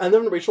solos. And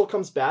then when Rachel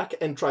comes back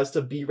and tries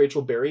to be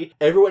Rachel Berry,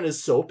 everyone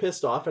is so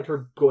pissed off at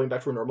her going back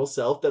to her normal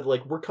self that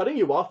like, we're cutting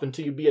you off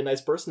until you be a nice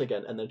person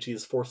again, and then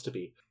she's forced to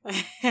be.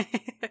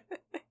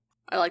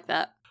 I like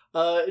that.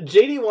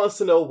 JD wants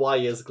to know, why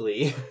is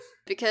Glee?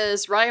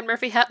 Because Ryan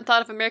Murphy hadn't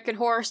thought of American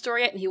Horror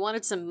Story yet, and he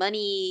wanted some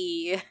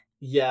money.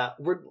 Yeah,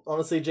 we're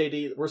honestly,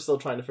 JD, we're still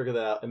trying to figure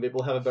that out, and maybe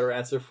we'll have a better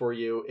answer for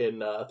you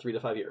in 3 to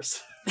 5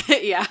 years.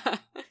 Yeah.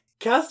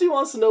 Cassidy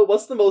wants to know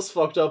what's the most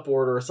fucked up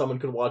order someone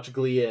could watch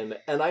Glee in,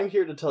 and I'm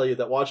here to tell you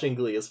that watching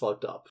Glee is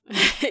fucked up.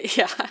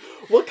 Yeah.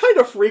 What kind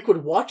of freak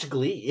would watch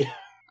Glee?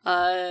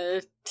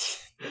 I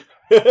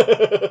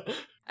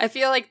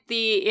feel like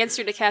the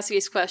answer to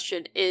Cassie's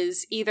question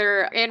is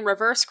either in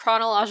reverse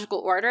chronological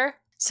order.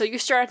 So you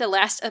start at the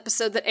last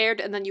episode that aired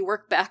and then you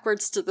work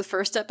backwards to the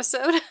first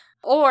episode.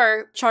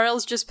 Or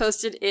Charles just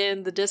posted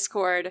in the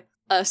Discord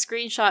a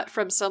screenshot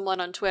from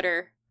someone on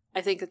Twitter,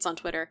 I think it's on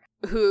Twitter,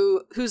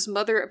 whose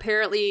mother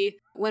apparently,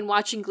 when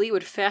watching Glee,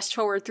 would fast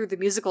forward through the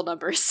musical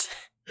numbers.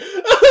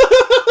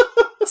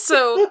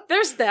 So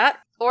there's that.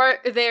 Or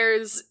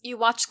there's, you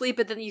watch Glee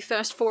but then you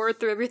fast forward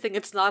through everything,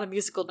 it's not a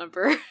musical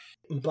number.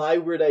 My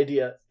weird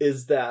idea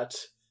is that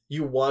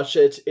you watch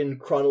it in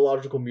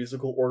chronological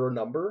musical order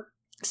number.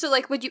 So,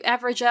 like, would you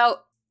average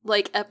out,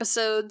 like,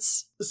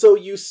 episodes? So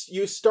you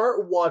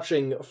start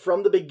watching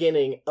from the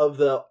beginning of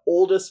the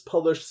oldest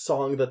published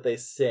song that they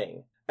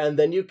sing, and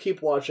then you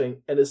keep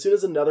watching, and as soon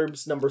as another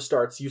number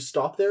starts, you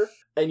stop there,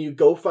 and you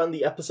go find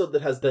the episode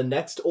that has the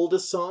next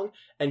oldest song,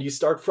 and you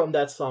start from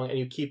that song, and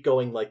you keep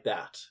going like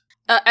that.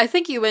 I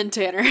think you win,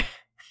 Tanner.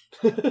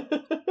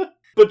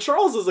 But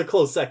Charles is a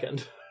close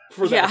second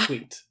for that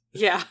tweet.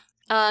 Yeah.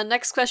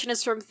 Next question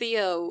is from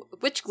Theo.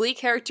 Which Glee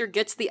character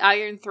gets the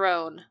Iron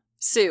Throne?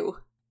 Sue.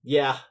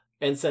 Yeah,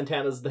 and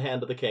Santana's the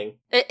Hand of the King.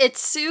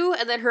 It's Sue,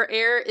 and then her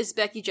heir is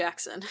Becky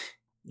Jackson.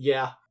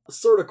 Yeah,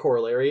 sort of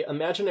corollary.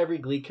 Imagine every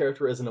Glee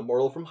character is an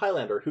immortal from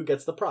Highlander. Who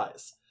gets the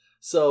prize?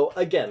 So,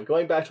 again,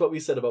 going back to what we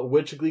said about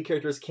which Glee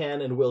characters can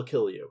and will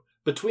kill you.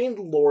 Between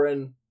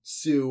Lauren,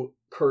 Sue,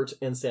 Kurt,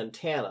 and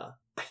Santana,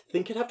 I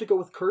think I'd have to go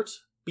with Kurt,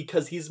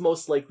 because he's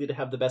most likely to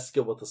have the best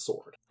skill with the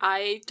sword.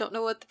 I don't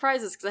know what the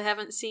prize is, because I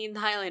haven't seen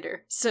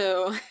Highlander,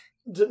 so...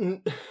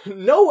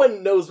 No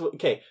one knows what...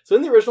 Okay, so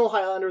in the original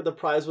Highlander, the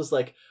prize was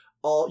like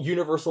all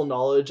universal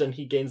knowledge and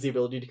he gains the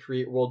ability to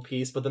create world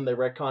peace, but then they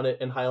retcon it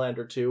in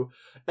Highlander 2.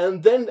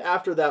 And then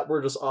after that,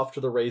 we're just off to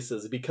the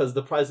races because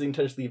the prize is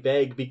intentionally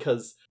vague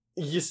because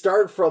you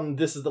start from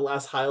this is the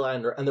last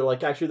Highlander and they're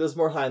like, actually there's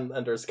more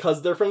Highlanders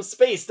because they're from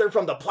space. They're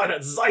from the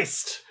planet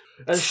Zeist.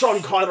 And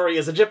Sean Connery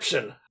is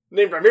Egyptian,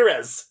 named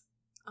Ramirez.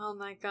 Oh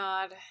my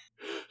god.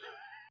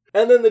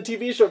 And then the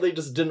TV show, they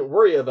just didn't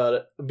worry about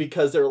it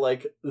because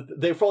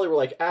they probably were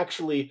like,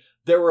 actually,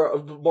 there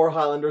were more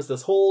Highlanders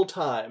this whole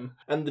time.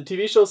 And the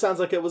TV show sounds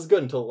like it was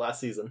good until the last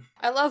season.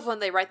 I love when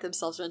they write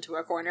themselves into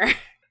a corner.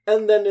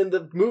 And then in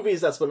the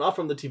movies that spun off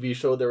from the TV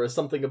show, there was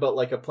something about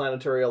like a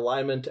planetary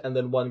alignment, and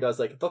then one guy's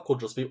like, that could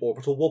just be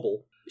orbital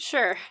wobble.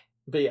 Sure.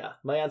 But yeah,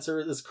 my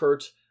answer is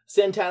Kurt.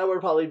 Santana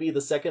would probably be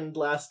the second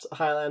last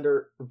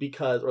Highlander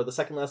or the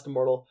second last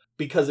Immortal,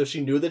 because if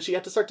she knew that she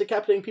had to start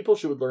decapitating people,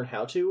 she would learn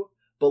how to.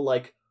 But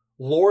like,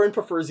 Lauren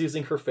prefers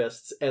using her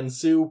fists, and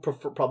Sue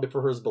probably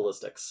prefers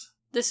ballistics.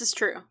 This is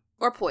true.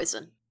 Or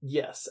poison.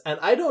 Yes, and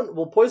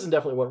poison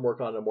definitely wouldn't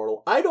work on an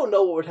Immortal. I don't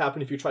know what would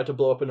happen if you tried to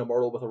blow up an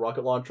Immortal with a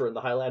rocket launcher in the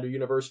Highlander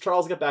universe.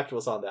 Charles, get back to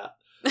us on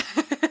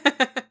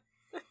that.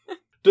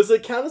 Does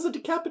it count as a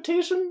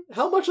decapitation?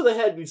 How much of the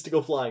head needs to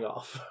go flying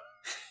off?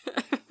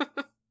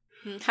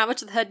 How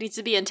much of the head needs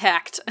to be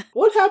intact?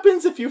 What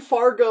happens if you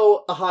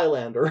Fargo a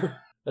Highlander?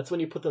 That's when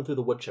you put them through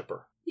the wood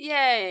chipper.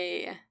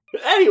 Yay!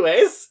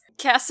 Anyways!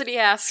 Cassidy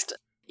asked,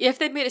 if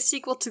they'd made a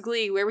sequel to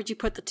Glee, where would you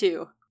put the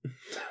two?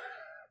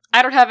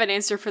 I don't have an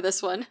answer for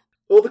this one.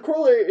 Well, the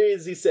corollary,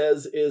 as he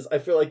says, is I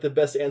feel like the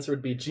best answer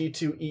would be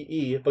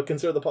G2EE, but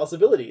consider the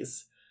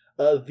possibilities.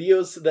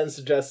 Theos then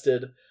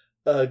suggested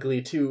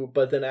Glee 2,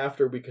 but then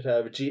after we could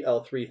have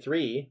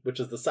GL33, which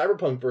is the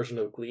cyberpunk version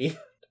of Glee.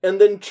 And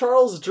then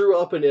Charles drew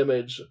up an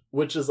image,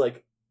 which is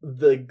like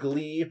the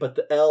Glee, but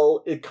the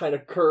L, it kind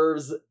of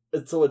curves,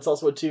 so it's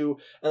also a 2,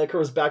 and it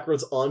curves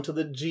backwards onto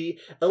the G,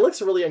 and it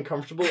looks really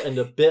uncomfortable and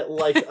a bit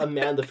like a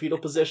man in the fetal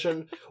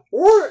position,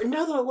 or,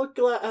 now that I look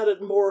at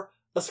it more,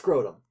 a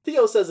scrotum.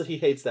 Theo says that he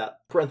hates that,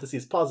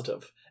 parentheses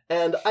positive,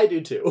 and I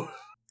do too.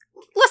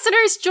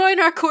 Listeners, join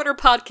our Quarter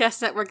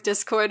Podcast Network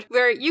Discord,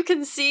 where you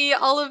can see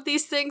all of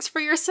these things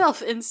for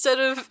yourself instead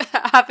of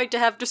having to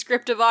have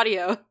descriptive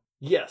audio.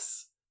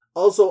 Yes.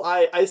 Also,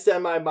 I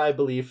stand by my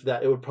belief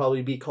that it would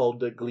probably be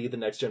called Glee The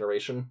Next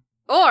Generation.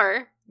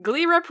 Or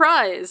Glee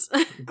Reprise.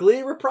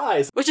 Glee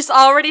Reprise. Which is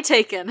already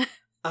taken.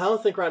 I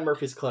don't think Ryan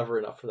Murphy's clever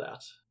enough for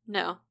that.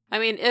 No. I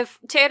mean, if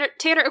Tanner,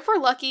 if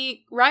we're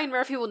lucky, Ryan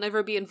Murphy will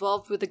never be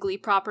involved with the Glee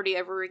property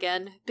ever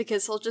again,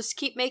 because he'll just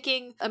keep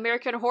making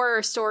American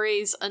Horror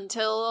stories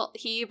until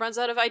he runs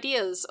out of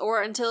ideas,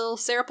 or until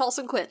Sarah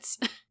Paulson quits.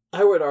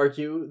 I would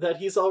argue that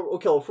he's all...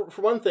 Okay,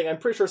 for one thing, I'm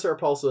pretty sure Sarah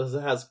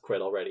Paulson has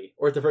quit already.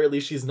 Or at the very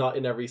least, she's not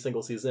in every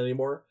single season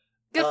anymore.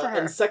 Good for her.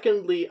 And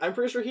secondly, I'm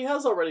pretty sure he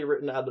has already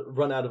run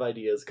out of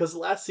ideas, because the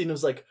last scene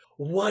was like,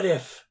 what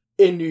if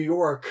in New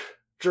York,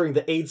 during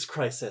the AIDS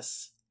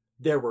crisis,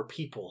 there were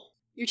people?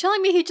 You're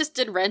telling me he just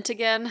did Rent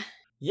again?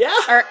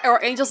 Yeah!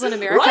 Or Angels in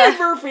America? Ryan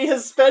Murphy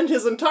has spent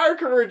his entire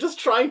career just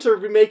trying to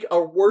remake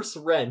a worse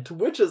Rent,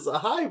 which is a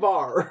high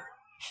bar.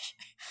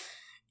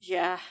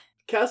 Yeah.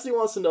 Cassidy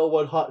wants to know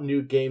what hot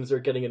new games are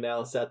getting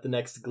announced at the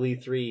next Glee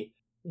 3.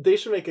 They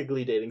should make a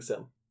Glee dating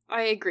sim.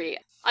 I agree.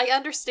 I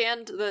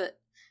understand that,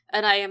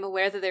 and I am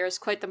aware that there is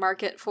quite the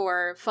market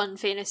for fun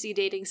fantasy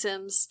dating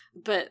sims,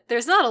 but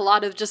there's not a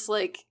lot of just,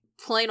 like,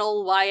 plain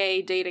old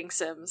YA dating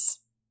sims.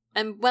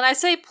 And when I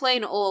say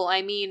plain old,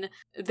 I mean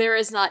there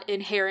is not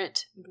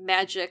inherent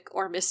magic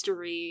or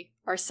mystery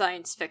or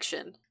science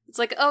fiction. It's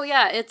like, oh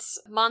yeah, it's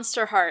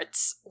Monster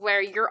Hearts,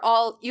 where you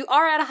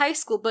are at a high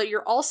school, but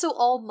you're also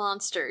all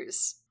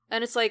monsters.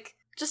 And it's like,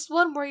 just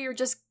one where you're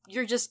just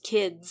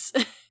kids.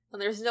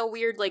 And there's no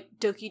weird, like,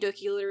 Doki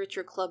Doki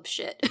Literature Club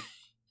shit.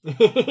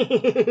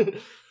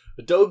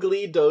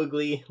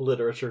 Dogly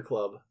Literature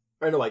Club.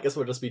 Or no, I guess it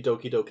would just be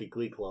Doki Doki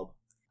Glee Club.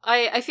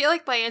 I feel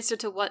like my answer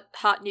to what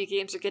hot new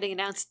games are getting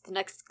announced the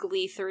next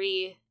Glee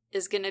 3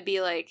 is gonna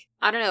be like,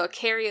 I don't know, a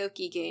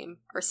karaoke game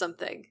or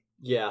something.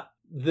 Yeah.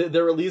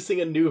 They're releasing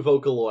a new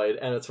Vocaloid,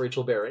 and it's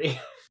Rachel Berry.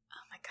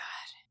 Oh my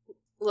god.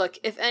 Look,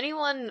 if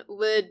anyone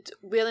would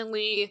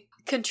willingly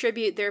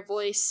contribute their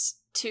voice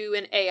to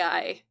an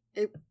AI,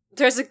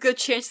 there's a good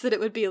chance that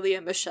it would be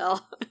Leah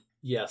Michele.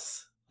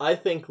 Yes. I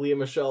think Leah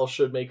Michele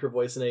should make her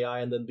voice an AI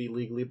and then be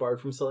legally barred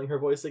from selling her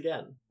voice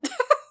again.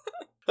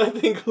 I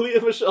think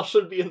Leah Michele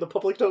should be in the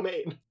public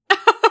domain.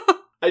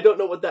 I don't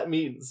know what that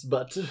means,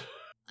 but...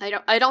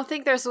 I don't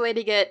think there's a way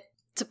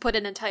to put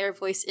an entire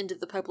voice into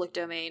the public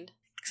domain.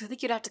 Because I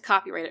think you'd have to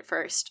copyright it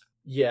first.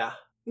 Yeah.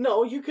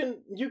 No, you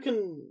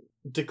can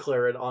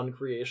declare it on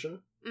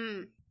creation.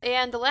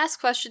 And the last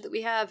question that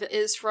we have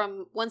is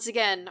from, once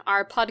again,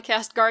 our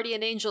podcast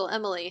guardian angel,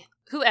 Emily,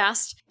 who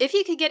asked, if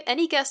you could get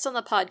any guest on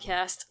the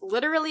podcast,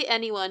 literally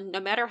anyone, no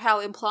matter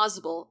how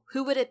implausible,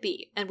 who would it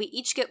be? And we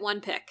each get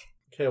one pick.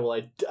 Okay, well,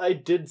 I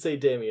did say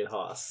Damien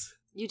Haas.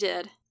 You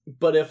did.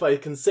 But if I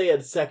can say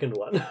a second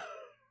one...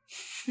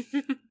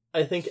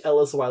 I think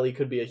Ellis Wiley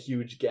could be a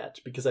huge get,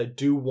 because I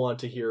do want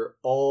to hear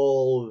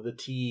all the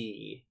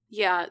tea.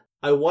 Yeah.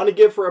 I want to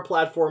give her a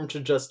platform to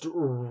just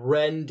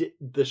rend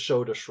the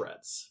show to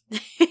shreds.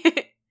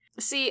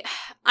 See,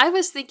 I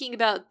was thinking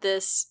about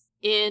this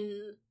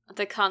in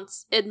the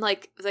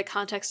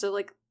context of,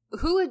 like,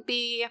 who would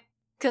be...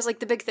 Because, like,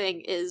 the big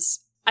thing is,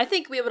 I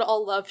think we would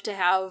all love to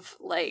have,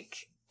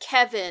 like,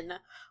 Kevin,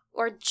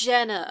 or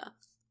Jenna,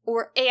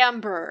 or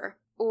Amber,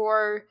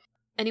 or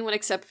anyone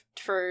except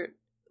for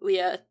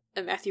Leah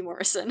and Matthew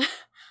Morrison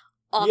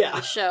on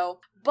the show.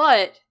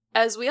 But,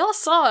 as we all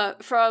saw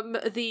from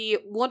the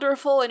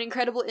wonderful and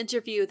incredible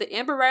interview that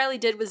Amber Riley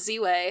did with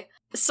Z-Way,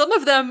 some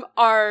of them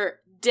are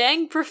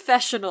dang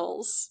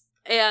professionals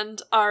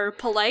and are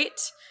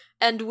polite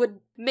and would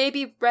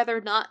maybe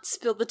rather not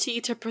spill the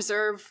tea to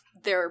preserve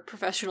their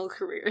professional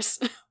careers.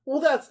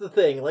 Well, that's the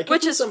thing. Like,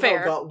 Which if we is somehow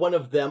fair. got one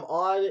of them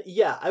on,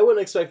 yeah, I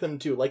wouldn't expect them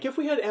to. Like, if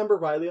we had Amber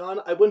Riley on,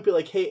 I wouldn't be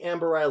like, hey,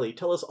 Amber Riley,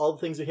 tell us all the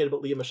things you hate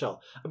about Leah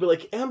Michelle. I'd be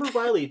like, Amber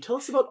Riley, tell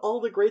us about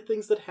all the great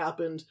things that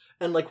happened,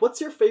 and, like,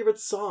 what's your favorite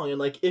song? And,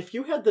 like, if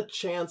you had the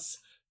chance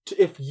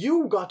to, if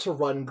you got to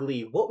run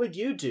Glee, what would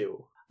you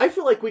do? I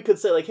feel like we could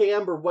say, like, hey,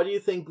 Amber, what do you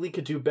think Glee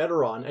could do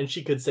better on? And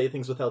she could say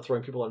things without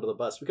throwing people under the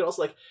bus. We could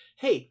also, like,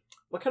 hey,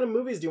 what kind of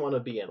movies do you want to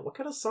be in? What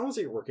kind of songs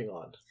are you working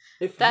on?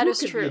 If That you is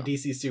could true. be a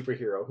DC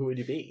superhero, who would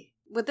you be?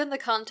 Within the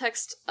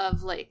context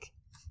of, like,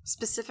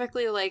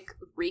 specifically, like,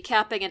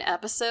 recapping an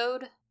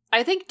episode,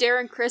 I think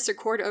Darren Criss or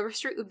Cord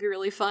Overstreet would be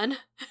really fun.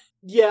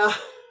 Yeah.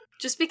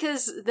 Just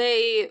because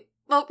they...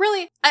 Well,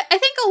 really, I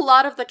think a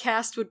lot of the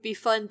cast would be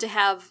fun to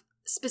have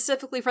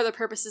specifically for the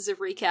purposes of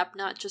recap,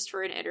 not just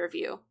for an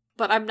interview.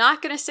 But I'm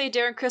not gonna say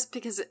Darren Criss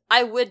because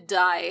I would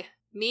die.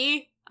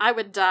 I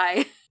would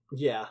die.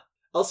 Yeah.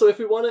 Also, if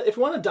we want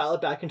to dial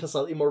it back into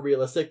slightly more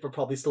realistic, but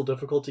probably still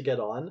difficult to get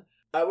on,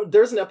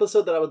 there's an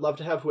episode that I would love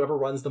to have whoever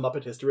runs the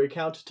Muppet History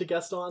account to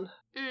guest on.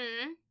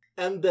 Mm.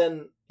 And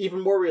then, even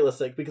more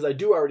realistic, because I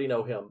do already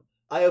know him,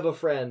 I have a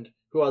friend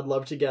who I'd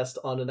love to guest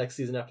on a next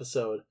season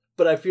episode,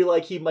 but I feel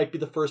like he might be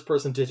the first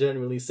person to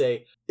genuinely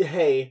say,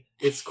 hey,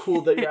 it's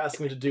cool that you're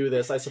asking me to do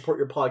this, I support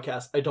your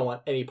podcast, I don't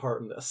want any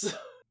part in this.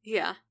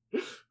 Yeah.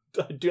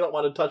 I do not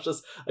want to touch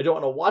this, I don't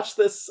want to watch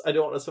this, I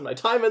don't want to spend my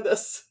time in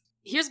this.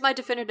 Here's my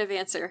definitive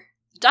answer.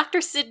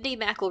 Dr. Sidney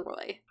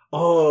McElroy.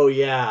 Oh,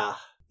 yeah.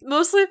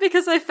 Mostly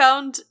because I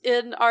found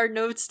in our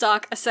notes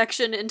doc a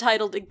section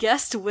entitled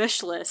Guest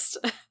Wish List.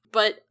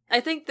 But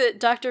I think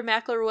that Dr.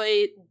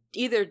 McElroy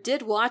either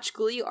did watch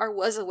Glee or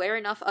was aware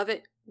enough of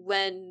it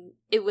when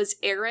it was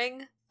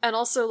airing. And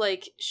also,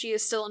 like, she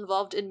is still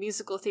involved in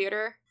musical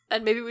theater.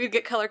 And maybe we'd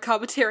get color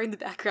commentary in the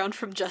background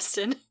from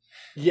Justin.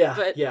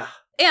 Yeah, yeah.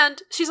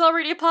 And she's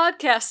already a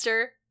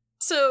podcaster,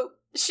 so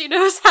she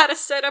knows how to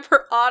set up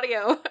her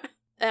audio.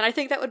 And I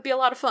think that would be a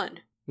lot of fun.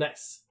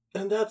 Nice.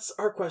 And that's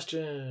our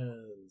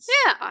questions.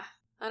 Yeah.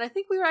 And I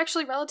think we were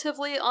actually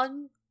relatively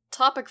on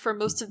topic for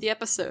most of the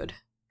episode.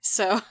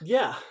 So,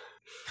 Yeah.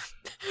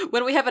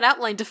 when we have an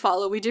outline to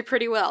follow, we do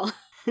pretty well.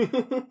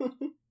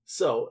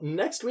 So,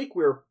 next week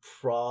we're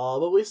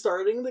probably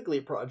starting the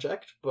Glee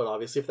project, but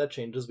obviously if that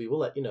changes, we will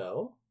let you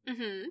know.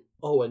 Mm-hmm.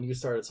 Oh, and you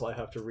started, so I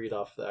have to read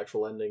off the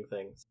actual ending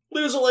things.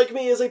 Loser Like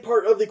Me is a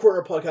part of the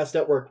Corner Podcast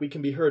Network. We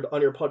can be heard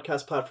on your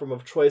podcast platform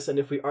of choice, and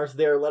if we aren't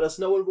there, let us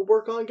know and we'll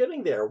work on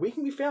getting there. We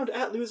can be found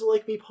at Loser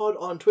Like Me Pod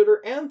on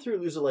Twitter and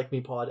through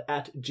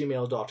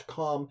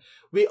loserlikemepod@gmail.com.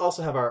 We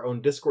also have our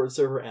own Discord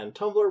server and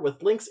Tumblr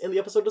with links in the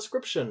episode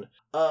description.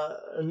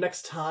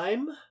 Next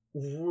time,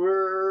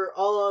 we're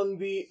on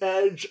the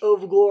edge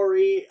of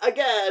glory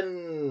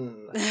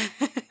again!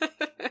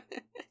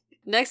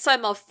 Next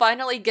time I'll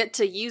finally get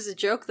to use a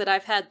joke that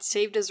I've had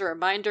saved as a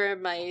reminder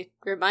in my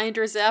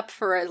reminders app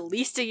for at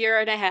least a year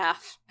and a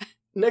half.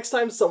 Next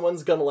time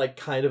someone's gonna, like,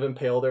 kind of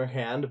impale their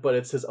hand, but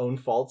it's his own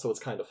fault, so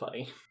it's kind of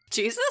funny.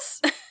 Jesus?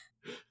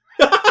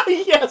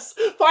 Yes!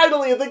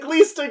 Finally, the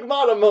Glee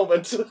Stigmata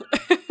moment!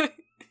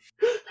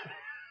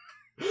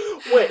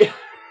 Wait.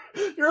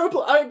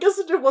 I guess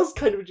it was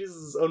kind of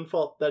Jesus' own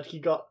fault that he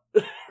got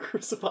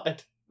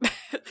crucified.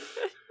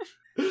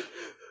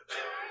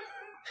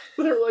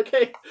 They were like,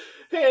 hey,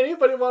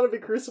 anybody want to be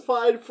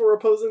crucified for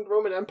opposing the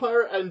Roman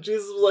Empire? And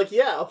Jesus was like,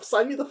 yeah,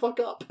 sign me the fuck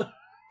up.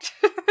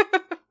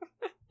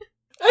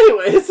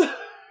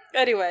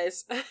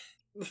 Anyways.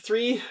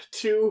 3,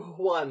 2,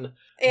 1.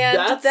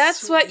 And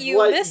that's what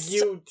you missed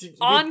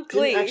on Glee.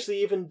 We didn't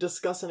actually even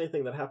discuss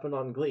anything that happened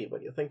on Glee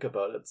when you think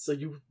about it. So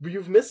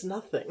you've missed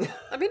nothing.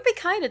 I mean, we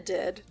kind of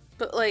did,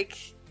 but,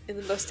 like, in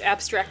the most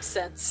abstract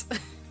sense.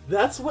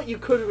 That's what you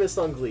could have missed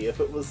on Glee if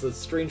it was a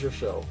stranger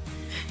show.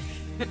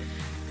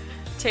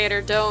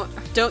 Tanner, don't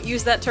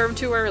use that term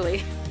too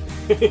early.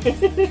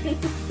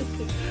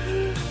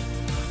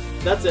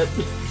 That's it.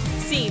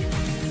 Scene.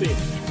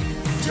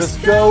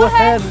 Just go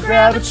ahead and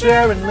grab a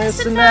chair and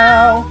listen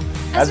now.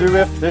 As we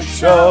riff the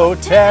show,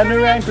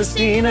 Tanner and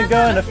Christina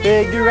gonna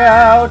figure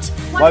out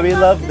why we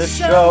love the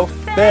show.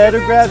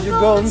 Better grab your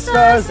golden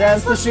stars and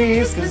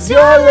slushies, 'cause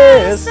you're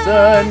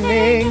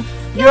listening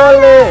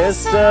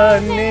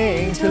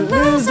to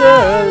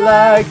Loser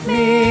Like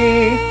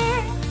Me.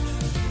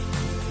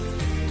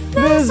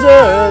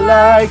 Loser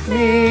like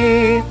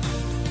me.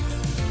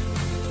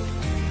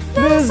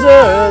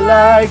 Loser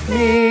like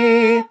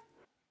me.